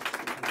initiative.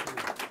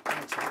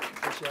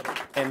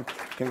 And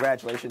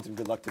congratulations and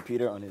good luck to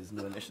Peter on his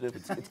new initiative.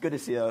 It's good to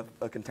see a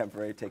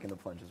contemporary taking the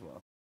plunge as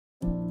well.